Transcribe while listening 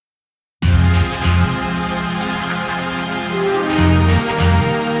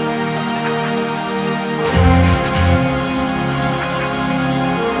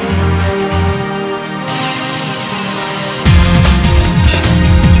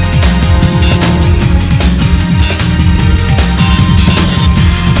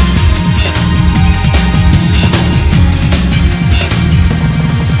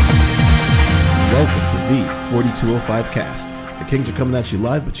4205 cast. The Kings are coming at you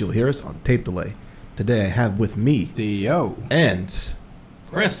live, but you'll hear us on tape delay. Today I have with me Theo and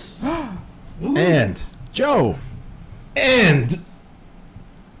Chris and Joe and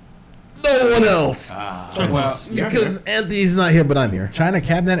no one else. because Anthony's not here, but I'm here. China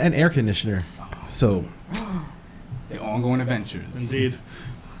cabinet and air conditioner. So the ongoing adventures. indeed.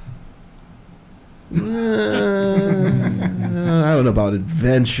 I don't know about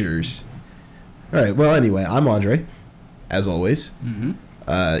adventures. All right. Well, anyway, I'm Andre, as always. Mm-hmm.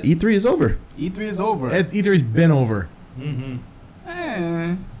 E3 is over. E3 is over. E3's been over.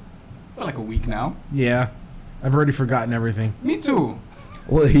 For like a week now. Yeah. I've already forgotten everything. Me too.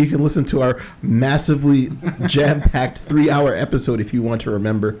 Well, you can listen to our massively jam-packed 3-hour episode if you want to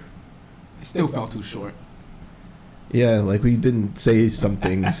remember. It still felt too short. Yeah, like we didn't say some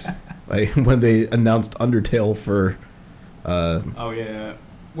things, like when they announced Undertale for. Oh yeah.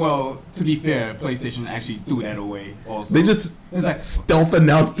 Well, to be fair, PlayStation actually threw that away. Also, They just it's like stealth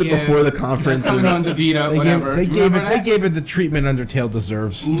announced it before the conference. It's coming on the Vita, whatever. They gave it the treatment Undertale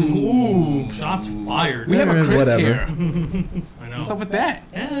deserves. Ooh, shots fired. We have a Chris Whatever. here. I know. What's up with that?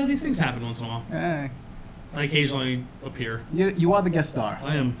 Yeah, these things happen once in a while. I occasionally appear. You are the guest star.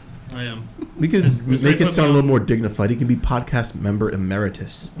 I am. We could It's make very it sound a quick. little more dignified. He can be podcast member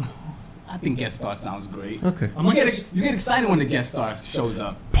emeritus. I think guest star sounds great. Okay. I'm You like get excited when the guest star shows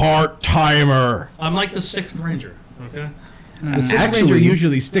up. Part-timer. I'm like the 6th Ranger. Okay. The Sixth Actually- Ranger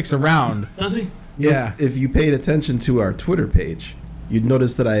usually sticks around. Does he? Yeah. If you paid attention to our Twitter page, you'd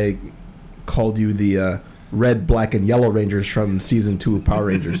notice that I called you the red, black, and yellow Rangers from season 2 of Power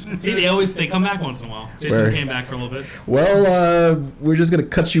Rangers. See, they come back once in a while. Jason Where? came back for a little bit. Well, we're just going to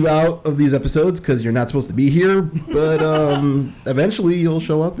cut you out of these episodes because you're not supposed to be here, but eventually you'll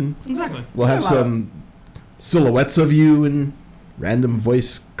show up and Exactly. we'll have some silhouettes of you and random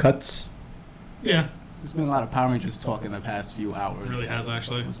voice cuts. Yeah, There's been a lot of Power Rangers talk in the past few hours. it really has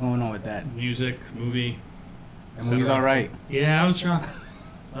actually. What's going on with that? Music, movie. The movie's all right. Yeah, I was shocked.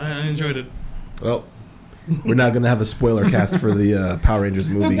 I enjoyed it. Well, we're not going to have a spoiler cast for the Power Rangers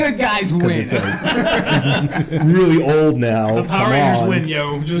The movie. good guys 'cause win. it's really old now. The Power Come Rangers on. win,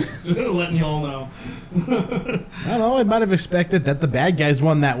 yo. Just letting you all know. I don't know. I might have expected that the bad guys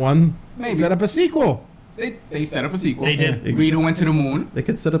won that one. Maybe. Set up a sequel. They set up a sequel. They did. Rita went to the moon. They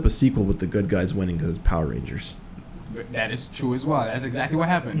could set up a sequel with the good guys winning because it's Power Rangers. That is true as well. That's exactly what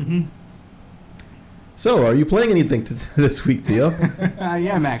happened. So, are you playing anything this week, Theo? I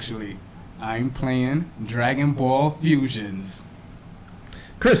am actually. I'm playing Dragon Ball Fusions.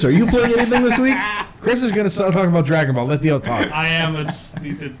 Chris, are you playing anything this week? Chris is going to start talking about Dragon Ball. Let Theo talk. I am. It's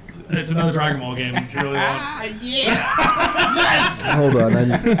another Dragon Ball game if you really want. Yes! Hold on.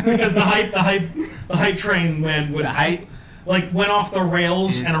 Because the hype train went with The hype? went off the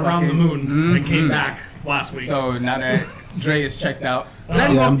rails It's and around the fucking- moon and came back last week. So now that Dre is checked out, Yeah,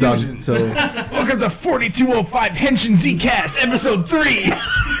 Dragon Ball I'm done. Fusions. So, Welcome to 4205 Henshin Zcast, episode 3.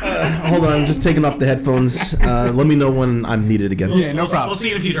 hold on. I'm just taking off the headphones. Let me know when I'm needed again. Yeah, no We'll problem. see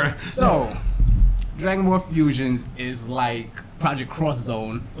you in the future. So, Dragon Ball Fusions is like Project Cross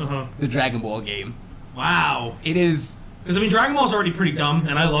Zone, the Dragon Ball game. Wow. It is. Because I mean, Dragon Ball is already pretty dumb,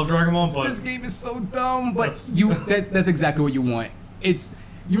 and I love Dragon Ball, but This game is so dumb, but That's- that's exactly what you want. It's.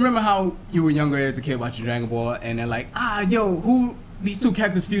 You remember how you were younger as a kid watching Dragon Ball, and they're like, who these two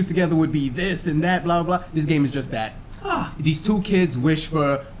characters fused together would be this and that, blah blah. This game is just that. These two kids wish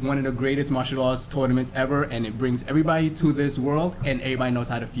for one of the greatest martial arts tournaments ever, and it brings everybody to this world, and everybody knows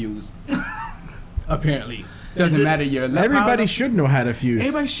how to fuse. Apparently, doesn't matter your level. Everybody should know how to fuse.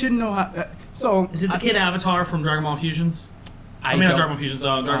 Everybody should know how. So is it the kid Avatar from Dragon Ball Fusions? I mean, not Dragon Ball Fusions,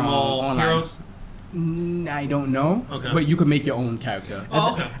 Dragon Ball online. Heroes. I don't know. Okay. But you can make your own character.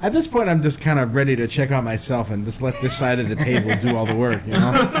 Oh, okay. At this point, I'm just kind of ready to check out myself and just let this side of the table do all the work, you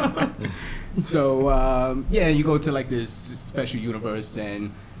know? So you go to like this special universe,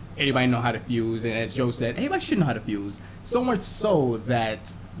 and everybody know how to fuse. And as Joe said, everybody should know how to fuse. So much so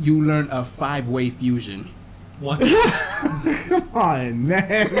that you learn a 5-way fusion. What? Come on,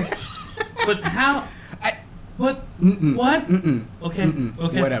 man. But how? What? Mm-mm. What? Mm-mm. Okay. Mm-mm.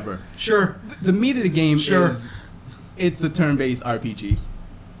 Okay. Whatever. Sure. The meat of the game Sure. is it's a turn-based RPG.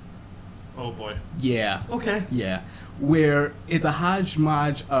 Oh boy. Yeah. Okay. Yeah. Where it's a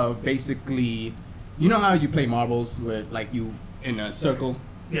hodgepodge of basically, you know how you play marbles, where like you in a circle,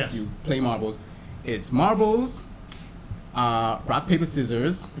 Yes. you play marbles. It's marbles, rock paper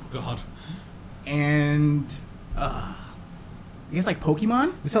scissors, Oh God. and I guess like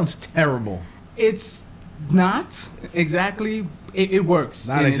Pokemon. This sounds terrible. It's not exactly. It works.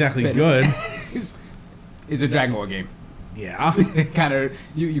 Not and it's exactly better. good. It's a Dragon Ball game. Yeah. Kind of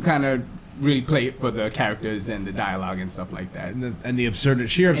you kind of really play it for the characters and the dialogue and stuff like that. And the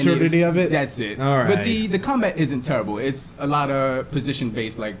sheer absurdity of it. That's it. All right. But the combat isn't terrible. It's a lot of position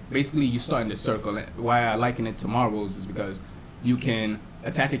based. Like basically, you start in the circle. And why I liken it to marbles is because you can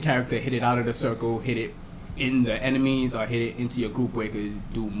attack a character, hit it out of the circle, hit it in the enemies, or hit it into your group where it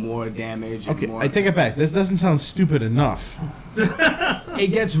could do more damage. And Okay, more. I take it back. This doesn't sound stupid enough.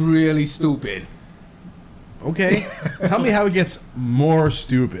 It gets really stupid. Okay, tell me how it gets more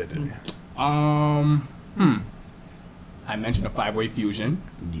stupid. I mentioned a 5-way fusion.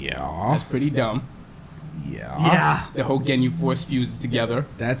 Yeah. That's pretty dumb. Yeah. The whole Ginyu Force fuses together.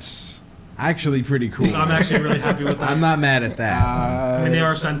 That's actually pretty cool. I'm actually really happy with that. I'm not mad at that. I mean, they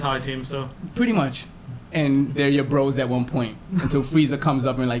are a Sentai team, so. Pretty much. And they're your bros at one point until Frieza comes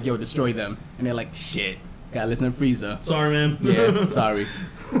up and like, yo, destroy them. And they're like, shit, gotta listen to Frieza. Sorry, man. Yeah, sorry.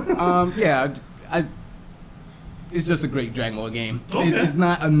 It's just a great Dragon Ball game. Okay. It's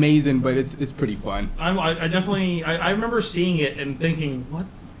not amazing, but it's pretty fun. I definitely I remember seeing it and thinking, what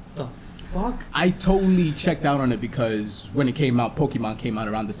the fuck? I totally checked out on it because when it came out, Pokemon came out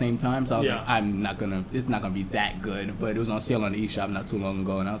around the same time. So I was Yeah. like, it's not gonna be that good. But it was on sale on the eShop not too long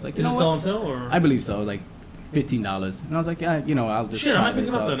ago, and I was like, you Is it know still what? on sale or? I believe so, like $15. And I was like, yeah, I'll just Shit, try I might pick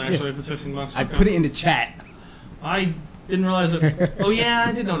this it up out. then. Yeah. Actually, if it's $15. I okay. put it in the chat. I didn't realize it. Oh yeah,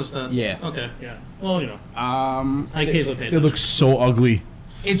 I did notice that. Yeah. Okay. Yeah. Well, I occasionally pay It attention. looks so ugly.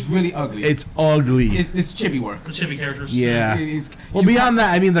 It's really ugly. It's ugly. It's chibi work. The chibi characters. Yeah. Well, You beyond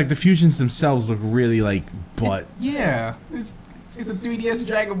that, I mean, like the fusions themselves look really like butt. Yeah, it's a 3DS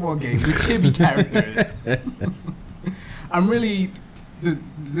Dragon Ball game with chibi characters. I'm really the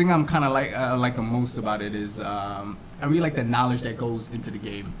thing I'm kind of like the most about it is I really like the knowledge that goes into the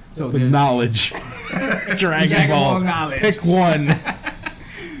game. So The there's knowledge. Dragon Ball. knowledge. Pick one.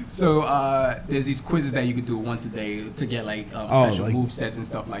 So there's these quizzes that you could do once a day to get like special like move sets and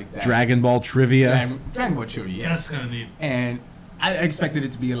stuff like that. Dragon Ball trivia. Dragon Ball trivia. Yes. That's kind of neat. And I expected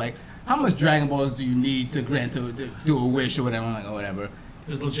it to be like, how much Dragon Balls do you need to grant to do a wish or whatever? I'm like, oh, whatever.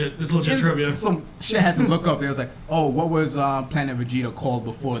 It's legit trivia. Some shit I had to look up. It was like, oh, what was Planet Vegeta called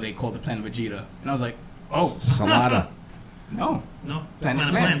before they called it Planet Vegeta? And I was like, oh, Salada. no. No. Planet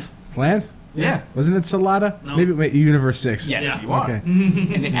Plants. Plant? Yeah. Wasn't it Salada? No. Maybe wait, Universe 6. Yes, Yeah. you are. Okay.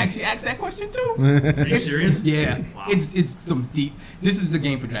 And they actually asked that question too. Are you serious? Yeah. Wow. It's some deep. This is the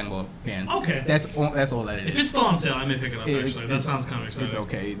game for Dragon Ball fans. Okay. That's all that it If is. it's still on sale, I may pick it up. It's- Actually, that sounds kind of exciting. It's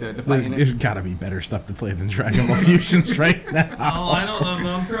okay. The fighting. There's gotta be better stuff to play than Dragon Ball Fusions right now. Oh, I don't know.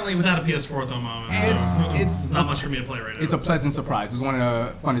 I'm currently without a PS4 at the moment. So It's not much for me to play right now. It's a pleasant surprise. It's one of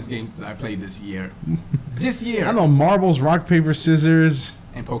the funnest games I played this year. This year. I don't know, marbles, rock, paper, scissors,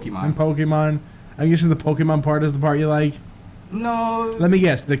 And Pokemon. and Pokemon. I'm guessing the Pokemon part is the part you like. No. Let me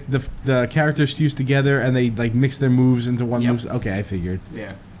guess. The characters fuse together and they like mix their moves into one Yep. move. Okay, I figured.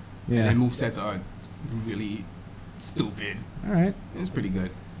 Yeah. Yeah. And the movesets are really stupid. All right. It's pretty good.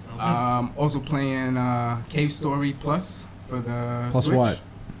 Sounds good. Also playing Cave Story Plus for the Plus Switch. what?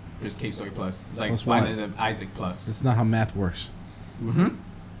 Just Cave Story Plus. It's like Plus what? Binding of Isaac Plus. That's not how math works. Mm-hmm.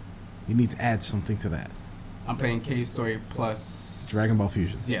 You need to add something to that. I'm playing Cave Story Plus. Dragon Ball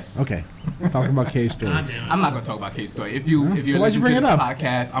Fusions. Yes. Okay. Talking about Cave Story. God damn it. I'm not gonna talk about Cave Story. If you're So why'd you listening bring to it this up?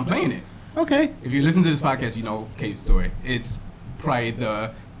 podcast, I'm playing it. Okay. If you listen to this podcast, you know Cave Story. It's probably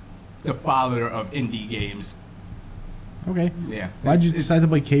the father of indie games. Okay. Yeah. Why'd you It's- decide to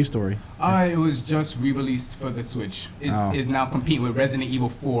play Cave Story? It was just re-released for the Switch. Oh. Is now competing with Resident Evil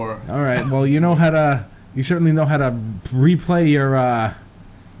 4. All right. Well, you certainly know how to replay your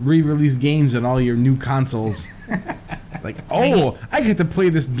re-release games on all your new consoles. It's like, oh, I get to play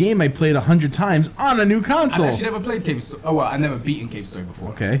this game I played 100 times on a new I've console. actually never played Cave Story. Oh well, I've never beaten Cave Story before.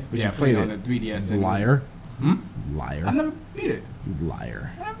 Okay, but yeah, you I played on it. the 3DS. And Liar. Hmm? Liar. I've never beat it. You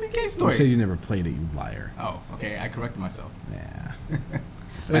liar. I haven't beat Cave You Story. said you never played it, you liar. Oh, okay. I corrected myself. Yeah.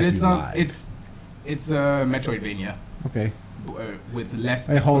 But After it's you lied. it's a Metroidvania Okay. with less.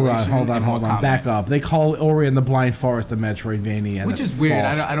 Hey, hold exploration and more on. combat. Back up. They call Ori and the Blind Forest a Metroidvania. Which That's is weird.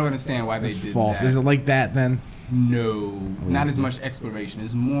 False. I don't understand why That's they did false. that. Is it like that then? No, not as much exploration.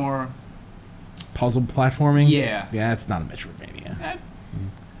 It's more. Puzzle platforming? Yeah. Yeah, it's not a Metroidvania.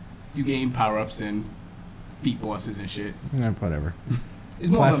 You gain power ups and beat bosses and shit. Yeah, whatever. It's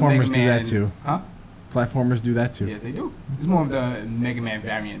more of a Platformers Mega do that Man- too. Huh? Platformers do that too. Yes, they do. It's more of the Mega Man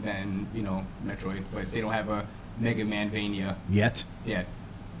variant than Metroid, but they don't have a Mega Man Vania Yet? yet.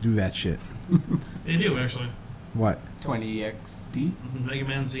 Do that shit. They do actually. What? 20XD, Mega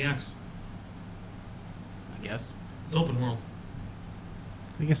Man ZX. I guess. It's open world.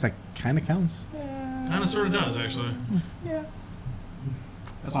 I guess that kind of counts. Kind of sort of does actually. Yeah.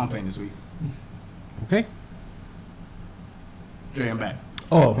 That's all I'm playing this week. Okay. Dre, I'm back.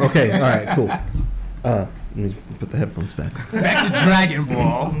 Oh, okay. All right, cool. Let me put the headphones back. Back to Dragon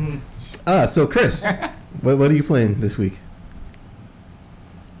Ball. So Chris, what are you playing this week?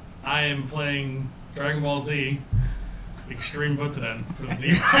 I am playing Dragon Ball Z Extreme Butoden for the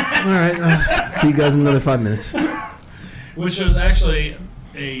DS. All right. See you guys in another 5 minutes. Which was actually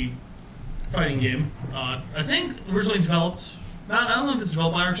a fighting game. I think originally developed. I don't know if it's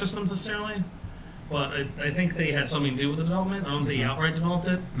developed by Arc Systems necessarily, but I think they had something to do with the development. I don't think they outright developed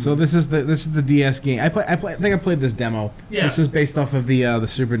it. So this is the DS game. I think I played this demo. Yeah. This was based off of the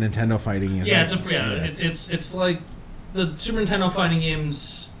Super Nintendo fighting game. Yeah, it's like the Super Nintendo fighting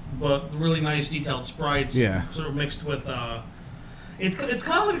games, but really nice detailed sprites. Yeah. Sort of mixed with. It's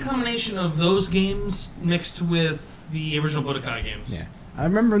kind of like a combination of those games mixed with the original Budokai games. Yeah. I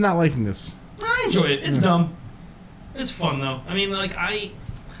remember not liking this. I enjoy it. It's dumb. It's fun though. I mean, like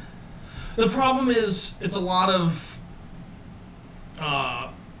the problem is it's a lot of.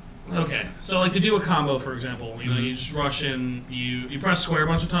 Okay, so like to do a combo, for example, you just rush in, you press square a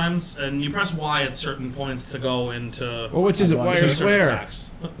bunch of times, and you press Y at certain points to go into. Well, which is it? Y or square?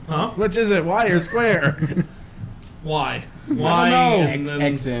 Attacks. Huh? Which is it? Y or square? Y. I don't know. And then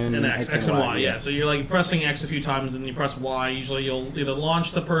X and X and Y. Yeah. So you're like pressing X a few times, and then you press Y. Usually you'll either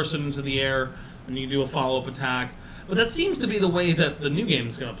launch the person into the air, and you do a follow-up attack. But that seems to be the way that the new game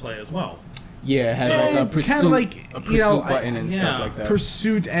is going to play as well. Yeah, it has like a pursuit button and stuff like that.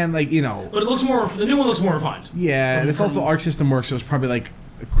 Pursuit and like But it looks more. The new one looks more refined. Yeah, and it's also Arc System Works, so it's probably like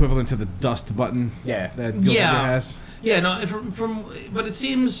equivalent to the Dust button. Yeah. That Guilty Gear has. Yeah, no, but it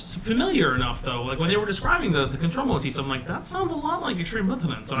seems familiar enough though. Like when they were describing the control motifs, I'm like, that sounds a lot like Extreme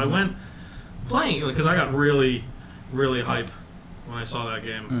Butoden. So I went playing because I got really, really hype when I saw that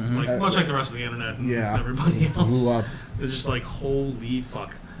game. Like much like the rest of the internet and everybody else. Blew up. It's just like, holy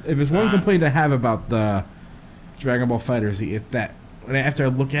fuck. If there's one complaint I have about the Dragon Ball FighterZ, it's that after I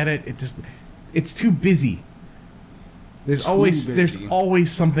look at it, it's too busy. There's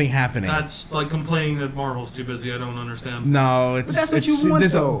always something happening. That's like complaining that Marvel's too busy. I don't understand. No, it's but that's what you want,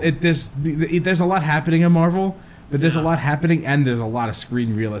 though. There's a lot happening in Marvel, but there's a lot happening, and there's a lot of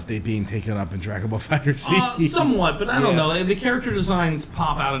screen real estate being taken up in Dragon Ball FighterZ. Somewhat, but I don't know. The character designs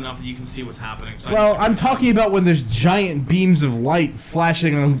pop out enough that you can see what's happening. So I'm talking about when there's giant beams of light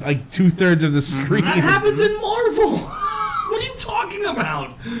flashing on like 2/3 of the screen. That happens in Marvel. What are you talking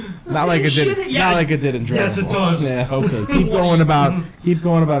about? Not like it did in Dragon Ball. Yes, it does. Yeah, okay. Keep going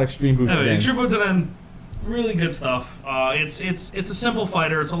about Extreme Boots. Anyway, Extreme Butoden, really good stuff. It's a simple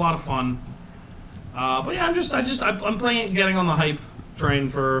fighter. It's a lot of fun. But yeah, I'm playing it, getting on the hype train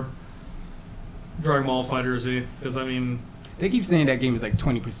for Dragon Ball FighterZ because I mean they keep saying that game is like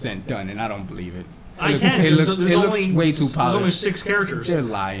 20% done, and I don't believe it. It looks way too polished. There's only 6 characters. They're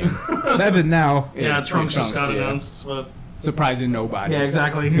lying. 7 now. Yeah, Trunks just got announced, but. Surprising nobody. Yeah,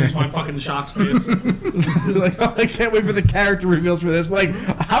 exactly. Here's my fucking shocked face. Like, I can't wait for the character reveals for this. Like,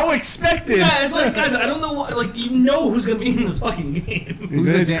 how expected? Yeah, it's like, guys, I don't know what. Like, you know who's gonna be in this fucking game.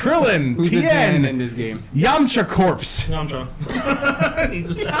 It's Krillin, Who's the Tien, Dan in this game? Yamcha Corpse. Yamcha. He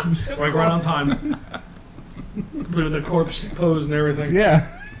just sat right on time. Complete with the corpse pose and everything. Yeah.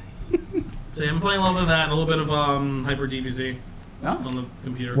 So yeah, I'm playing a little bit of that and a little bit of Hyper DBZ. Oh. On the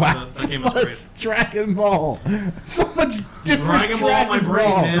computer. Wow, That game was great. Dragon Ball. So much different Dragon Ball in my brain,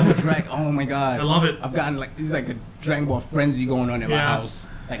 man. Oh my god. I love it. I've gotten like, it's like a Dragon Ball frenzy going on in my house.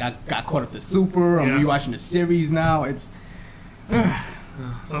 Like I got caught up to Super. I'm rewatching the series now. It's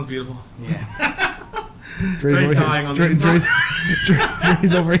sounds beautiful. Yeah. Dre's dying on the inside.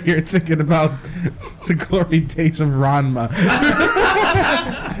 Dre's over here thinking about the glory days of Ranma.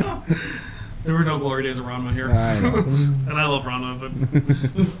 There were no glory days of Ranma here. I know. And I love Ranma, but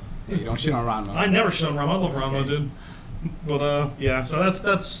Yeah, you don't shit on Ranma. I never shit on Ranma. I love Ranma, dude. But yeah, so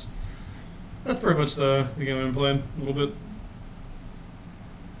that's pretty much the game I've been playing a little bit.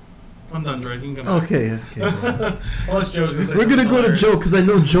 I'm done, Dre. You can come back. Okay. Unless Joe's gonna say We're gonna go to something Joe because I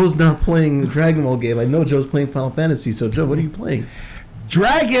know Joe's not playing the Dragon Ball game. I know Joe's playing Final Fantasy. So Joe, what are you playing?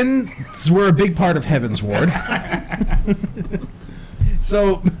 Dragons were a big part of Heaven's Ward.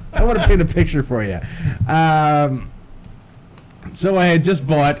 So I want to paint a picture for you. So I had just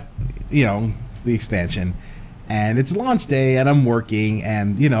bought, the expansion, and it's launch day, and I'm working,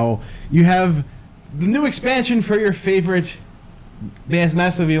 and you have the new expansion for your favorite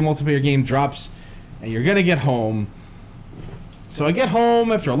Massive multiplayer game drops, and you're gonna get home. So I get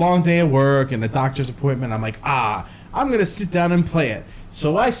home after a long day of work and a doctor's appointment. I'm like, I'm gonna sit down and play it.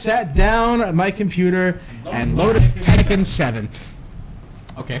 So I sat down at my computer and loaded Tekken 7.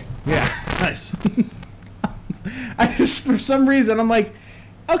 Okay. Yeah. Nice. I just, for some reason, I'm like,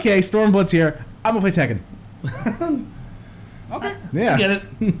 okay, Stormblood's here. I'm gonna play Tekken. Okay. Yeah. I get it.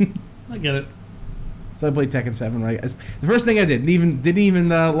 I get it. So I played Tekken 7. Right. The first thing I did, didn't even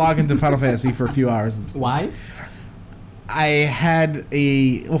log into Final Fantasy for a few hours. Why? I had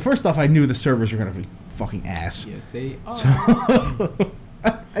a well. First off, I knew the servers were gonna be fucking ass. Yes, they are. So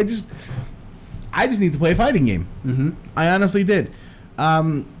I just need to play a fighting game. Mm-hmm. I honestly did.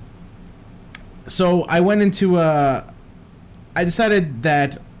 So I went into I decided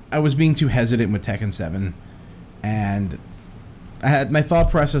that I was being too hesitant with Tekken 7, and my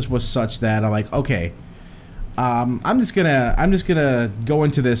thought process was such that I'm like, okay, I'm just gonna go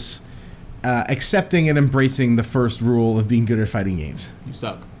into this accepting and embracing the first rule of being good at fighting games. You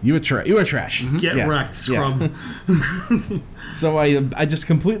suck. You were trash. Get Yeah. wrecked, scrub. So I just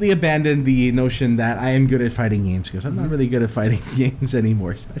completely abandoned the notion that I am good at fighting games because I'm not really good at fighting games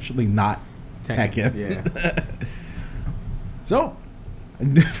anymore, especially not Tekken. Yeah. So I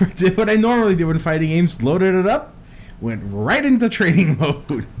did what I normally do in fighting games, loaded it up, went right into training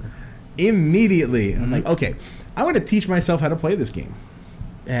mode immediately. I'm like, okay, I want to teach myself how to play this game,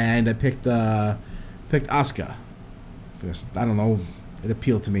 and I picked Asuka because I don't know, it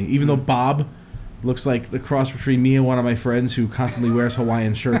appealed to me, even though Bob looks like the cross between me and one of my friends who constantly wears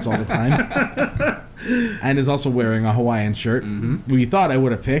Hawaiian shirts all the time and is also wearing a Hawaiian shirt. Who you thought I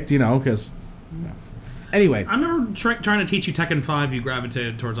would have picked, because anyway. I remember trying to teach you Tekken 5, you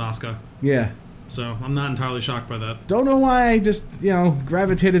gravitated towards Asuka. Yeah. So I'm not entirely shocked by that. Don't know why I just,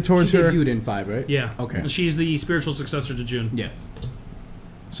 gravitated towards She her. debuted in 5, right? Yeah. Okay. She's the spiritual successor to June. Yes.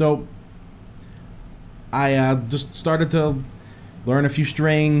 So I just started to learn a few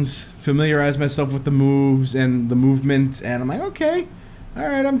strings, familiarize myself with the moves and the movement, and I'm like, okay, all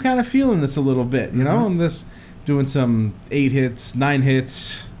right, I'm kind of feeling this a little bit, I'm just doing some 8 hits, 9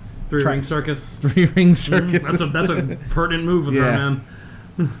 hits. Three-ring circus. 3-ring circus. That's a pertinent move with her, man.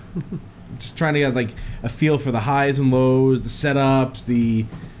 Just trying to get like a feel for the highs and lows, the setups,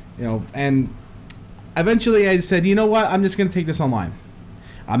 and eventually I said, you know what, I'm just going to take this online.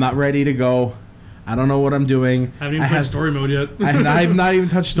 I'm not ready to go. I don't know what I'm doing. I haven't even played story mode yet. I have not even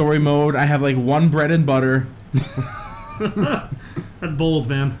touched story mode. I have like one bread and butter. That's bold,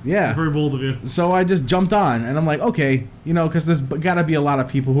 man. Yeah. That's very bold of you. So I just jumped on, and I'm like, okay, because there's got to be a lot of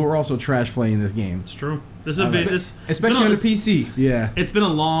people who are also trash playing this game. It's true. Especially on the PC. Yeah. It's been a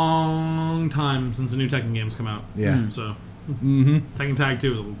long time since the new Tekken games come out. Yeah. So, Mm-hmm. Tekken Tag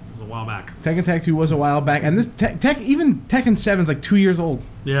 2 was a while back. Tekken Tag 2 was a while back, and this even Tekken 7 is like 2 years old.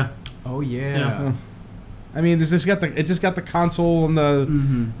 Yeah. Oh yeah. I mean, it just got the console and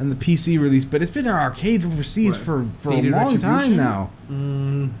the PC release, but it's been in arcades overseas for a Faded long time Retribution? now.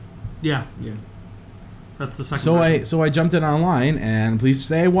 Yeah. Yeah. That's the second. So I jumped in online, and please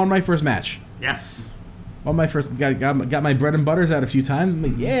say I won my first match. Yes. Won my first got my bread and butters out a few times. I'm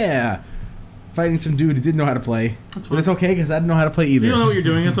like, yeah, fighting some dude who didn't know how to play. That's but it's okay because I didn't know how to play either. You don't know what you're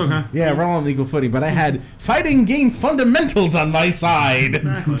doing. It's okay. Yeah, we're all on equal footing, but I had fighting game fundamentals on my side.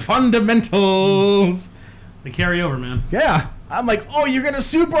 Exactly. Fundamentals. They carry over, man. Yeah. I'm like, oh, you're going to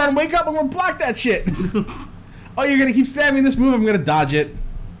super and wake up, I'm going to block that shit. Oh, you're going to keep spamming this move, I'm going to dodge it.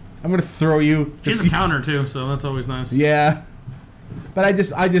 I'm going to throw you. She has a counter, too, so that's always nice. Yeah. But I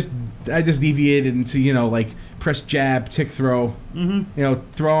just deviated into, like, press jab, tick throw.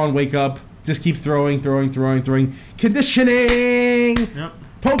 Mm-hmm. Throw on, wake up. Just keep throwing. Conditioning. Yep.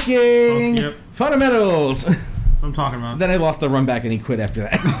 Poking. Yep. Fundamentals. What I'm talking about. Then I lost the run back and he quit after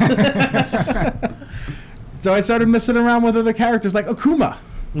that. So I started messing around with other characters like Akuma,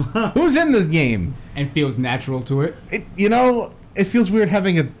 who's in this game. And feels natural to it. It feels weird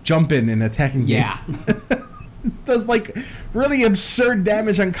having a jump in attacking game. Yeah. It does like really absurd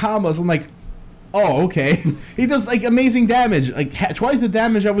damage on combos. I'm like, oh, okay. He does like amazing damage, like twice the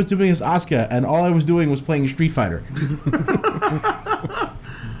damage I was doing as Asuka, and all I was doing was playing Street Fighter.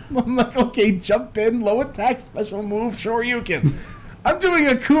 I'm like, okay, jump in, low attack, special move, Shoryuken. I'm doing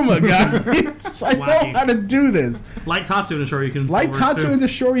Akuma, guys. I know how to do this. Like Tatsu and Shoryuken. Like Tatsu into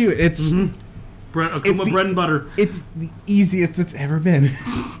Shoryuken. It's Akuma bread and butter. It's the easiest it's ever been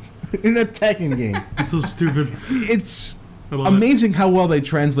in a Tekken game. It's so stupid. It's amazing how well they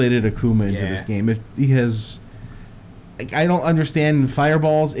translated Akuma into this game. If he has, I don't understand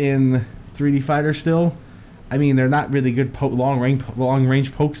fireballs in 3D Fighter still. I mean, they're not really good long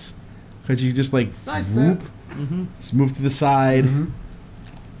range pokes because you just like whoop, just move to the side.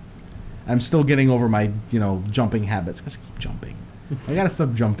 I'm still getting over my jumping habits. I just keep jumping. I gotta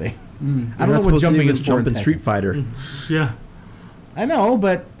stop jumping. I don't know what jumping is for. Jump in Street Fighter. Yeah. I know,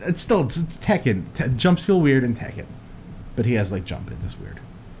 but it's Tekken. Jumps feel weird in Tekken. But he has like jumping. That's weird.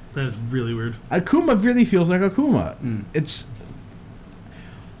 That is really weird. Akuma really feels like Akuma.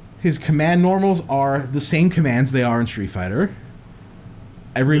 His command normals are the same commands they are in Street Fighter.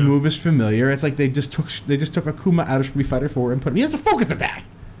 Every move is familiar. It's like they just took Akuma out of Street Fighter 4 and put him. He has a focus attack.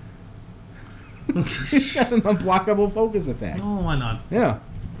 He's got an unblockable focus attack. Oh, why not? Yeah,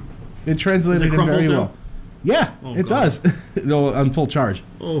 it translated him very well. Yeah, it does. Though on full charge.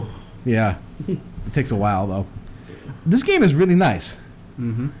 Oh, yeah, it takes a while though. This game is really nice.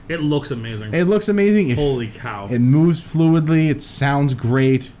 Mm-hmm. It looks amazing. It looks amazing. Holy cow! It moves fluidly. It sounds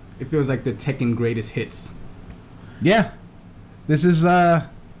great. It feels like the Tekken greatest hits. Yeah, this is the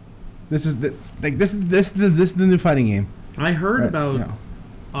new fighting game. I heard Right, about. yeah.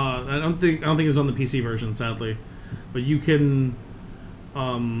 I don't think it's on the PC version, sadly, but you can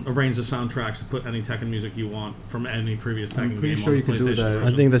arrange the soundtracks to put any Tekken music you want from any previous Tekken pretty game sure on you the could do PlayStation that. version.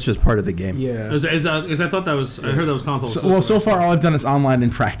 I think that's just part of the game. Yeah. I thought that was. I heard that was console. So far all I've done is online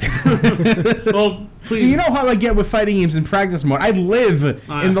and practice. Well, please, You know how I get with fighting games in practice mode. I live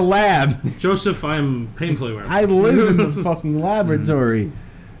in the lab. Joseph, I'm painfully aware. I live in the fucking laboratory,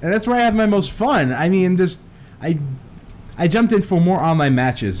 and that's where I have my most fun. I mean, I jumped in for more online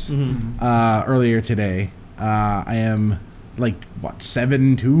matches earlier today. I am like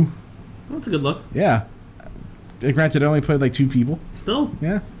 7-2. Well, that's a good look. Yeah. Granted, I only played like 2 people. Still,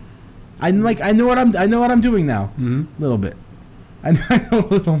 Yeah. I know what I'm doing now. A little bit. I know a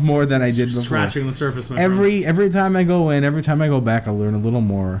little more than I did before. scratching the surface. My friend. Every time I go in, every time I go back, I learn a little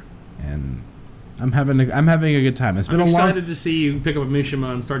more, and I'm having a good time. It's been I'm a long. excited to see you pick up a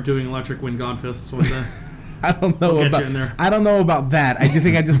Mishima and start doing electric wind god fists one day. I don't know We'll get about. you in there. I don't know about that. I just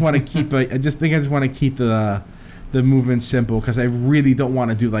think I just want to keep. I just want to keep the movement simple because I really don't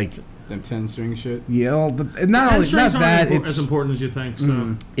want to do like. Them 10-string shit. Yeah, well, not And strings that. aren't It's as important as you think.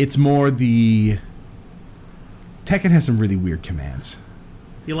 So it's more the. Tekken has some really weird commands.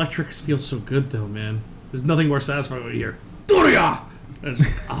 the electrics feel so good though, man. There's nothing more satisfying when you hear Doria.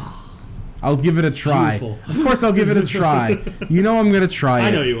 I'll give it a try. beautiful. Of course, I'll give it a try. You know I'm gonna try it.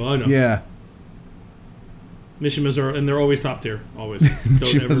 I know you will. I know. Yeah. Mishimas are, and they're always top tier. Always. Don't ever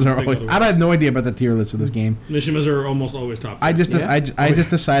Mishimas are think always. I otherwise. have no idea about the tier list of this game. Mishimas are almost always top tier. I just Yeah? I just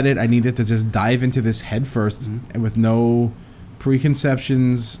decided I needed to just dive into this head first and with no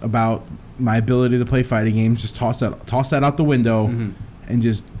preconceptions about my ability to play fighting games. Just toss that out the window and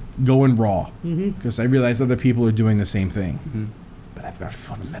just go in raw because I realized other people are doing the same thing. But I've got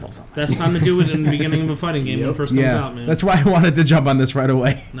fundamentals on that. Best time to do it in the beginning of a fighting game when it first comes Yeah, out, man. that's why I wanted to jump on this right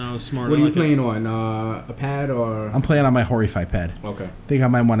away. No, it's smart. What I are you like it. playing on? A pad or? I'm playing on my Horify pad. Okay. I think I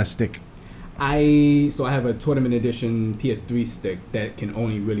might want to stick. I have a tournament edition PS3 stick that can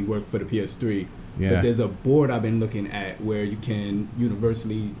only really work for the PS3. Yeah. But there's a board I've been looking at where you can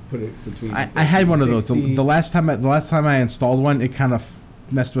universally put it between. I had one of those. 60. The last time I installed one, it kind of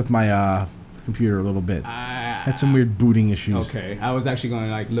messed with my computer a little bit. Had some weird booting issues. Okay, I was actually going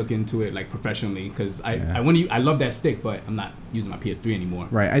to like look into it like professionally because I love that stick, but I'm not using my PS3 anymore.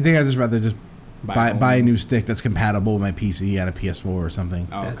 Right. I think I'd just rather just Buy buy a new stick that's compatible with my PC and a PS4 or something.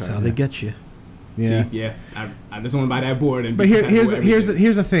 Oh, That's okay. how they get you. Yeah. See, yeah. I just want to buy that board and. But here's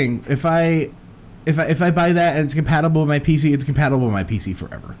the thing. If I buy that and it's compatible with my PC, it's compatible with my PC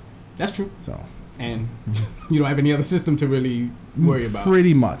forever. That's true. So. And you don't have any other system to really worry about.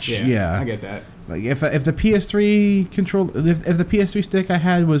 Pretty much. Yeah. I get that. Like if the PS3 if the PS3 stick I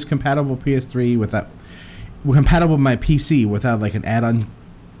had was compatible with PS3 compatible with my PC without like an add-on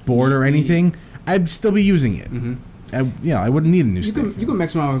board or anything, I'd still be using it. I wouldn't need a new stick. You can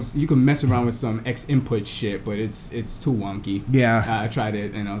mess around with some X input shit, but it's too wonky. Yeah. I tried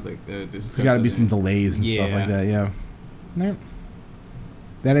it and I was like, this. There's got to be some delays and stuff like Yeah. that. Yeah. Nope.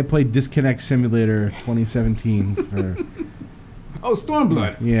 Then I played Disconnect Simulator 2017 for. Oh,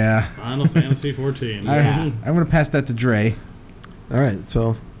 Stormblood. Yeah. Final Fantasy 14. Yeah. I'm gonna pass that to Dre. All right,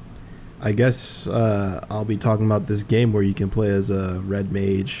 so I guess I'll be talking about this game where you can play as a red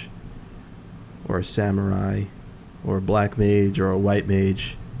mage, or a samurai, or a black mage, or a white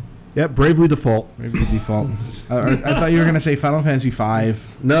mage. Yep, Bravely Default. Maybe the default. I thought you were gonna say Final Fantasy V.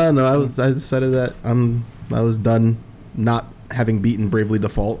 No, I decided that I was done not having beaten Bravely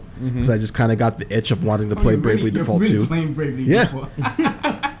Default because I just kind of got the itch of wanting to play Bravely Default 2. Playing Bravely Yeah. Default.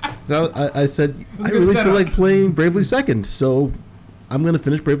 So I said was I a good really setup. feel like playing Bravely Second, so I'm gonna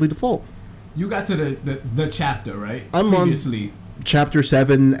finish Bravely Default. You got to the chapter, right? I'm on- Previously. Chapter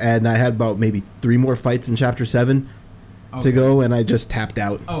 7, and I had about maybe 3 more fights in Chapter 7 to go, and I just tapped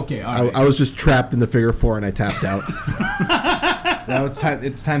out. Okay, all right. I was just trapped in the figure 4, and I tapped out. Now it's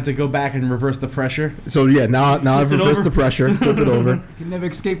time to go back and reverse the pressure. So yeah, now I've Flip it reversed over? the pressure, flip it over. You can never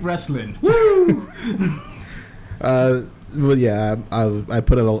escape wrestling. Well, yeah, I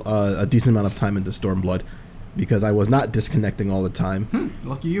put a decent amount of time into Stormblood because I was not disconnecting all the time.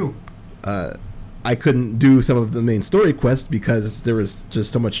 Lucky you. I couldn't do some of the main story quests because there was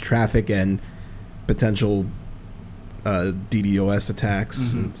just so much traffic and potential DDoS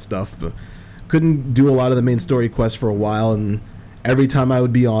attacks and stuff. Couldn't do a lot of the main story quests for a while, and every time I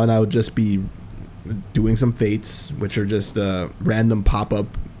would be on, I would just be doing some fates, which are just random pop-up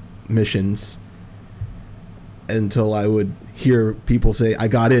missions, until I would hear people say, I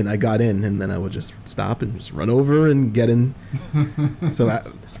got in, and then I would just stop and just run over and get in. So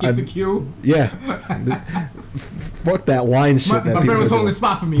skip the queue. Yeah. Fuck that line shit. My friend was holding the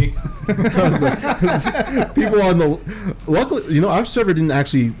spot for me. People on the... Luckily, our server didn't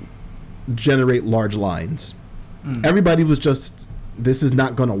actually generate large lines. Everybody was just, this is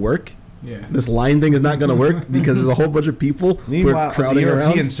not going to work. Yeah. This line thing is not going to work because there's a whole bunch of people who are crowding the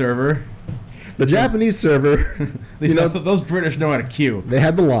European around. Server, The Japanese server, those British know how to queue. they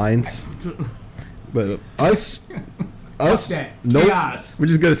had the lines, but us, that. nope. Chaos. We're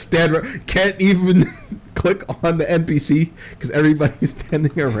just gonna stand. Can't even click on the NPC because everybody's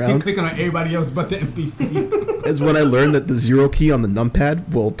standing You around. clicking on everybody else but the NPC. It's when I learned that the 0 key on the numpad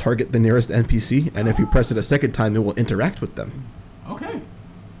will target the nearest NPC, and if you press it a second time, it will interact with them. Okay.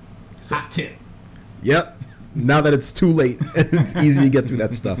 Hot tip. Yep. Now that it's too late, it's easy to get through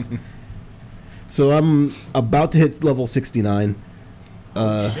that stuff. So I'm about to hit level 69.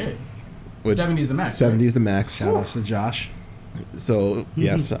 Shit. Which 70 is the max. 70 is the max. Shout out to Josh. So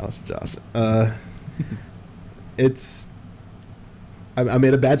yes, shout out to Josh. I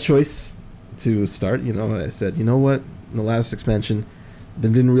made a bad choice to start. I said, you know what? In the last expansion,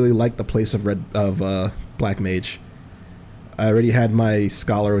 didn't really like the place of Black Mage. I already had my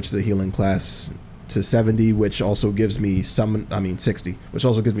Scholar, which is a healing class, to 70, which also gives me 60, which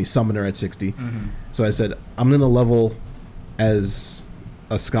also gives me Summoner at 60. So I said, I'm gonna level as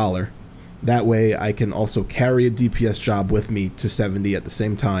a Scholar. That way I can also carry a DPS job with me to 70 at the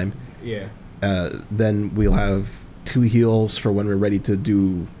same time. Yeah. Then we'll have 2 heals for when we're ready to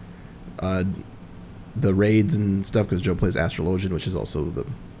do the raids and stuff, because Joe plays Astrologian, which is also the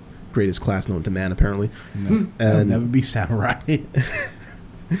greatest class known to man, apparently. And that would be Samurai.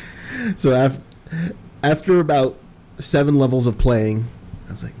 So after about 7 levels of playing,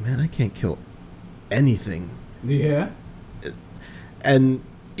 I was like, man, I can't kill anything. Yeah. And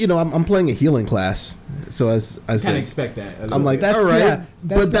I'm playing a healing class, so as I Kind said, of expect that. I'm like, all right,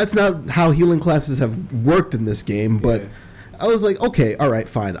 but that's not how healing classes have worked in this game. But Yeah. I was like, okay, all right,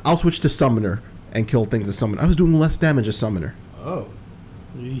 fine, I'll switch to Summoner and kill things as Summoner. I was doing less damage as Summoner. Oh.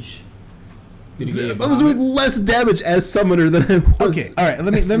 Yeesh. Did he get I was doing less damage as Summoner than I was. Okay, all right.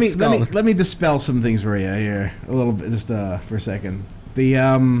 Let me dispel some things for you here a little bit, just for a second.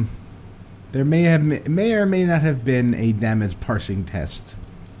 There may or may not have been a damage parsing test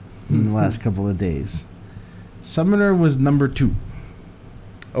in the last couple of days. Summoner was number 2.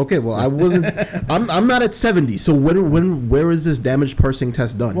 Okay, well, I wasn't. I'm not at 70. So where is this damage parsing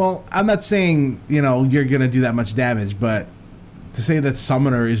test done? Well, I'm not saying you're gonna do that much damage, but to say that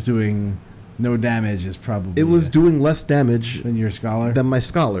Summoner is doing no damage is probably it was doing less damage than your Scholar. than my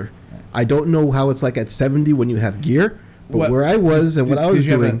Scholar. I don't know how it's like at 70 when you have gear, but where I was and what I was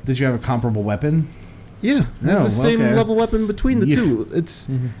doing. Did you have a comparable weapon? Yeah, No, the same okay. level weapon between the Yeah. two. It's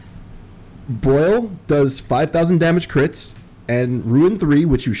Broil does 5,000 damage crits, and Ruin 3,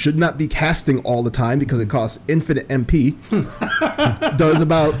 which you should not be casting all the time because it costs infinite MP, does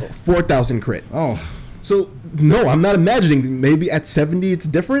about 4,000 crit. Oh, So no, I'm not imagining. Maybe at 70 it's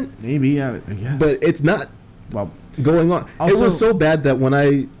different, maybe. I guess. but it's not Well, going on. Also- It was so bad that when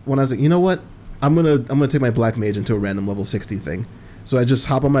I was like, you know what, I'm gonna take my Black Mage into a random level 60 thing. So I just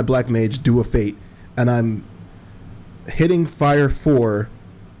hop on my Black Mage, do a fate, and I'm hitting Fire 4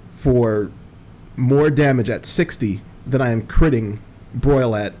 for more damage at 60 than I am critting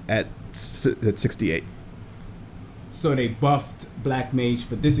Broil at 68. So they buffed Black Mage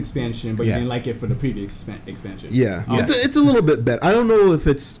for this expansion, but you Yeah. didn't like it for the previous expansion. Yeah, Oh. it's a little bit better. I don't know if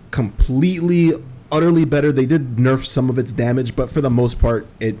it's completely, utterly better. They did nerf some of its damage, but for the most part,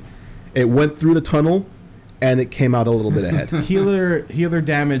 it went through the tunnel, and it came out a little bit ahead. healer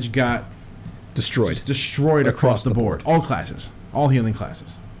damage got Destroyed. just destroyed across the board. All classes, all healing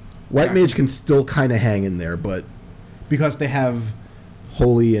classes, White Mage can still kind of hang in there, but because they have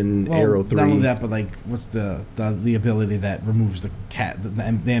Holy and Arrow 3. Not only that, but what's the ability that removes the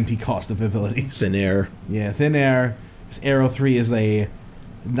MP cost of abilities? Thin Air. Yeah, Thin Air. Arrow 3 is a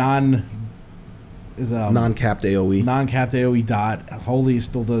non-capped AoE. non-capped AoE dot. Holy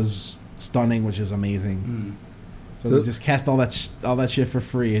still does stunning, which is amazing. So So- they just cast all that shit for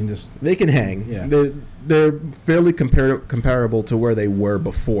free and just They can hang. Yeah. They're fairly comparable to where they were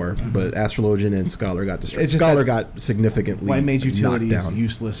before, but Astrologian and Scholar got destroyed. It's just Scholar that got significantly White Mage knocked utility is down.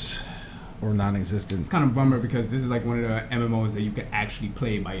 useless. or non-existent. It's kind of a bummer because this is like one of the MMOs that you can actually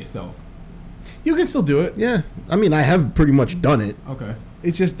play by yourself. You can still do it. Yeah, I mean, I have pretty much done it. Okay.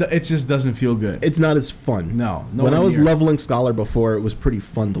 It just doesn't feel good. It's not as fun. No when I was near. leveling Scholar before, it was pretty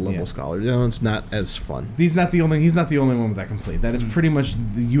fun to level Yeah. Scholar. You know, it's not as fun. He's not the only one with that complaint. That is pretty much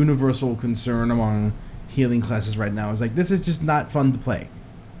the universal concern among healing classes right now. Is like, this is just not fun to play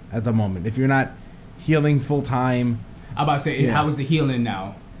at the moment. If you're not healing full time, I'm about to say, how is the healing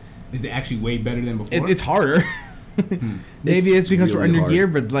now? Is it actually way better than before? it's harder. Maybe it's because we're really under gear,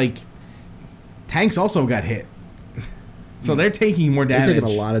 hard. but like tanks also got hit, so they're taking more damage. They're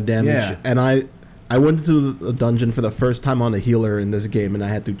taking a lot of damage, Yeah. and I went into a dungeon for the first time on a healer in this game, and I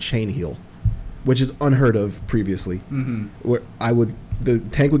had to chain heal, which is unheard of previously. Mm-hmm. Where the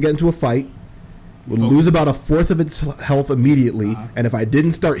tank would get into a fight, would lose about a fourth of its health immediately, and if I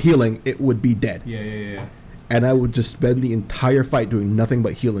didn't start healing, it would be dead. Yeah. And I would just spend the entire fight doing nothing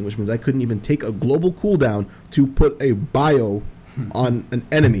but healing, which means I couldn't even take a global cooldown to put a bio on an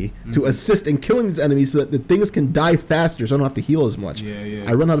enemy to assist in killing these enemies so that the things can die faster so I don't have to heal as much. Yeah.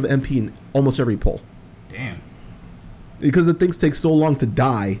 I run out of MP in almost every pull. Damn. Because the things take so long to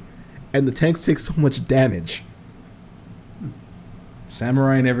die, and the tanks take so much damage.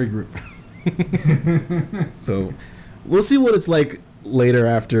 Samurai in every group. So, we'll see what it's like later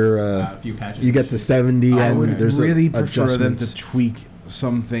after A few patches. you get to 70 I and would there's really prefer them adjustments. to tweak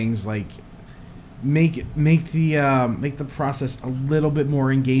some things, like make the process a little bit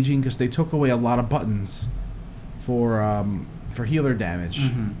more engaging, because they took away a lot of buttons for healer damage.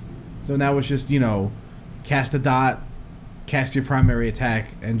 Mm-hmm. So now it's just, cast a dot, cast your primary attack,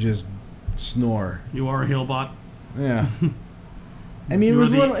 and just snore. You are a heal bot. Yeah. I mean, You are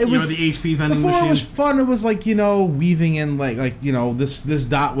the HP vending before machine. it was fun. It was like, weaving in this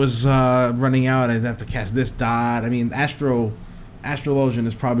dot was running out. I'd have to cast this dot. I mean, Astrologian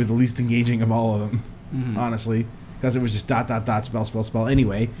is probably the least engaging of all of them, honestly, because it was just dot dot dot spell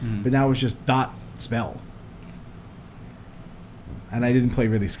anyway. But now it's just dot spell. And I didn't play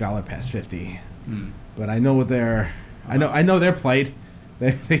really Scholar past 50, but I know what they're. I know their plight.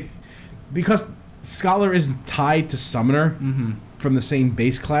 Because Scholar is tied to Summoner. From the same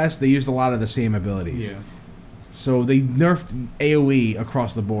base class, they used a lot of the same abilities. Yeah. So they nerfed AoE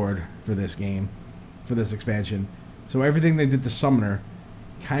across the board for this game, for this expansion. So everything they did to Summoner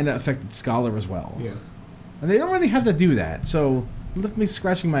kind of affected Scholar as well. Yeah. And they don't really have to do that. So it left me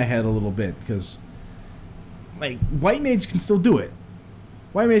scratching my head a little bit, because like White Mage can still do it.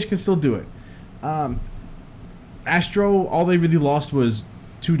 Astro, all they really lost was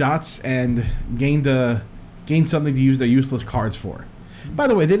 2 dots and gained something to use their useless cards for. By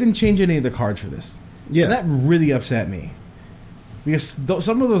the way, they didn't change any of the cards for this. Yeah. And that really upset me, because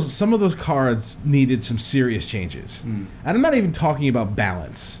some of those cards needed some serious changes. And I'm not even talking about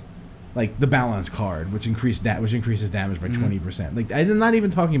balance, like the balance card, which increases damage by 20%. Like, I'm not even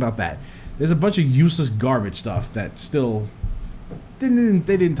talking about that. There's a bunch of useless garbage stuff that still they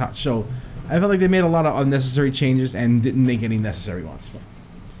didn't touch. So I felt like they made a lot of unnecessary changes and didn't make any necessary ones.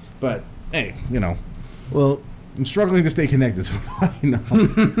 But hey, Well, I'm struggling to stay connected, so I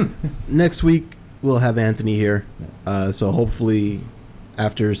know. next week we'll have Anthony here, so hopefully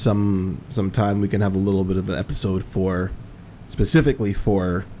after some time we can have a little bit of an episode specifically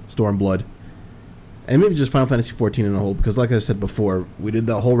for Stormblood, and maybe just Final Fantasy 14 in a whole, because like I said before, we did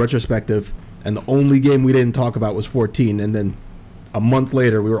the whole retrospective and the only game we didn't talk about was 14, and then a month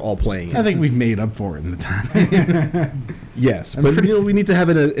later we were all playing it. I think we've made up for it in the time. Yes, but we need to have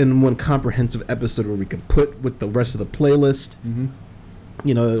it in one comprehensive episode where we can put with the rest of the playlist.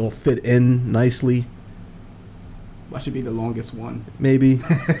 It'll fit in nicely. That should be the longest one. Maybe.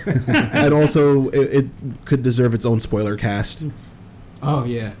 And also, it could deserve its own spoiler cast, Oh,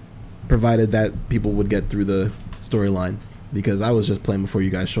 yeah. provided that people would get through the storyline. Because I was just playing before you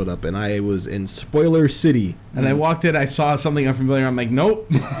guys showed up, and I was in Spoiler City. And I walked in, I saw something unfamiliar. I'm like, nope.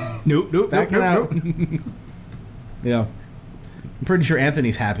 Nope. Backing out. Yeah. I'm pretty sure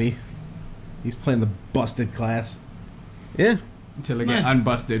Anthony's happy. He's playing the busted class. Yeah. Until they get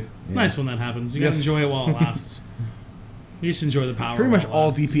unbusted. It's nice when that happens. You gotta enjoy it while it lasts. You just enjoy the power. Pretty much while it all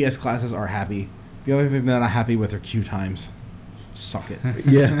lasts. DPS classes are happy. The only thing they're not happy with are queue times. Suck it.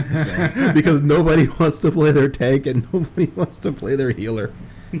 Yeah. Because nobody wants to play their tank, and nobody wants to play their healer.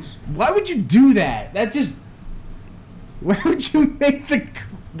 Why would you do that? Why would you make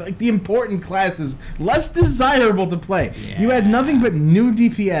the important classes less desirable to play? Yeah. You had nothing but new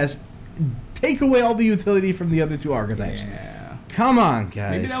DPS. Take away all the utility from the other two archetypes. Yeah. Come on,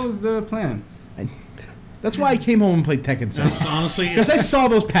 guys. Maybe that was the plan. That's why I came home and played Tekken 7. That's honestly. Because I saw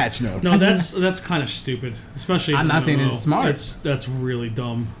those patch notes. No, that's kind of stupid, especially. I'm not saying it's smart. That's really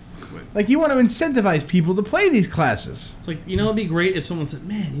dumb. Like, you want to incentivize people to play these classes. It's like, it'd be great if someone said,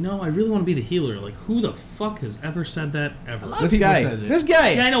 man, I really want to be the healer. Like, who the fuck has ever said that ever? This guy.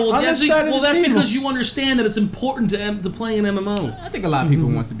 Yeah, I know. Well, that's because you understand that it's important to play an MMO. I think a lot of people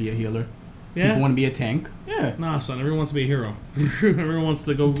wants to be a healer. Yeah? People want to be a tank. Yeah. Nah, son. Everyone wants to be a hero. Everyone wants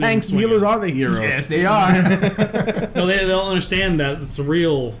to go. Tanks and healers are the heroes. Yes, they are. No, they don't understand that it's the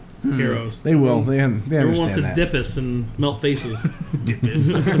real heroes. They will. They understand Everyone wants to that. dip us and melt faces. Dip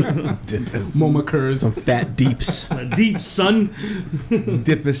us. Dip us. Momokers. Some fat deeps. Deep, son.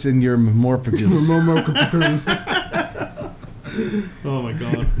 Dip us in your morphagus. Momokers. Oh my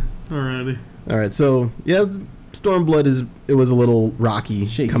god. Alrighty. All right, so yeah, Stormblood it was a little rocky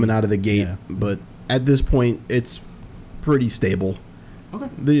Shaky. coming out of the gate, Yeah. but at this point it's pretty stable. Okay.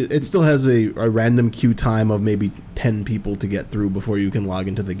 It still has a random queue time of maybe 10 people to get through before you can log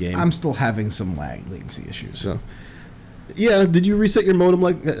into the game. I'm still having some latency issues. So, yeah, did you reset your modem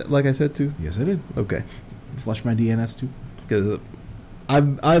like I said to? Yes, I did. Okay, Flush my DNS too. because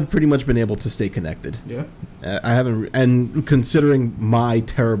I've pretty much been able to stay connected. Yeah. I haven't, and considering my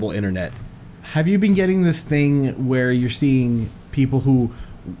terrible internet. Have you been getting this thing where you're seeing people who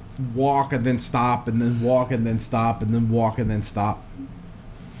walk and then stop and then walk and then stop and then walk and then stop?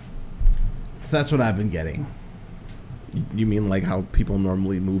 So that's what I've been getting. You mean like how people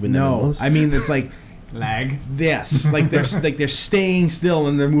normally move in No, MMOs? I mean it's like Lag. yes, like they're staying still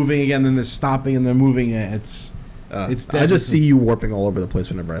and they're moving again, then they're stopping and they're moving. It's I just see you warping all over the place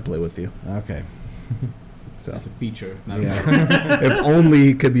whenever I play with you. okay. So That's a feature. Not a Yeah. if only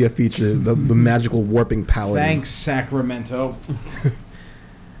it could be a feature, the magical warping paladin. Thanks, Sacramento.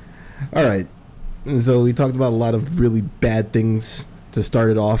 All right. And so we talked about a lot of really bad things to start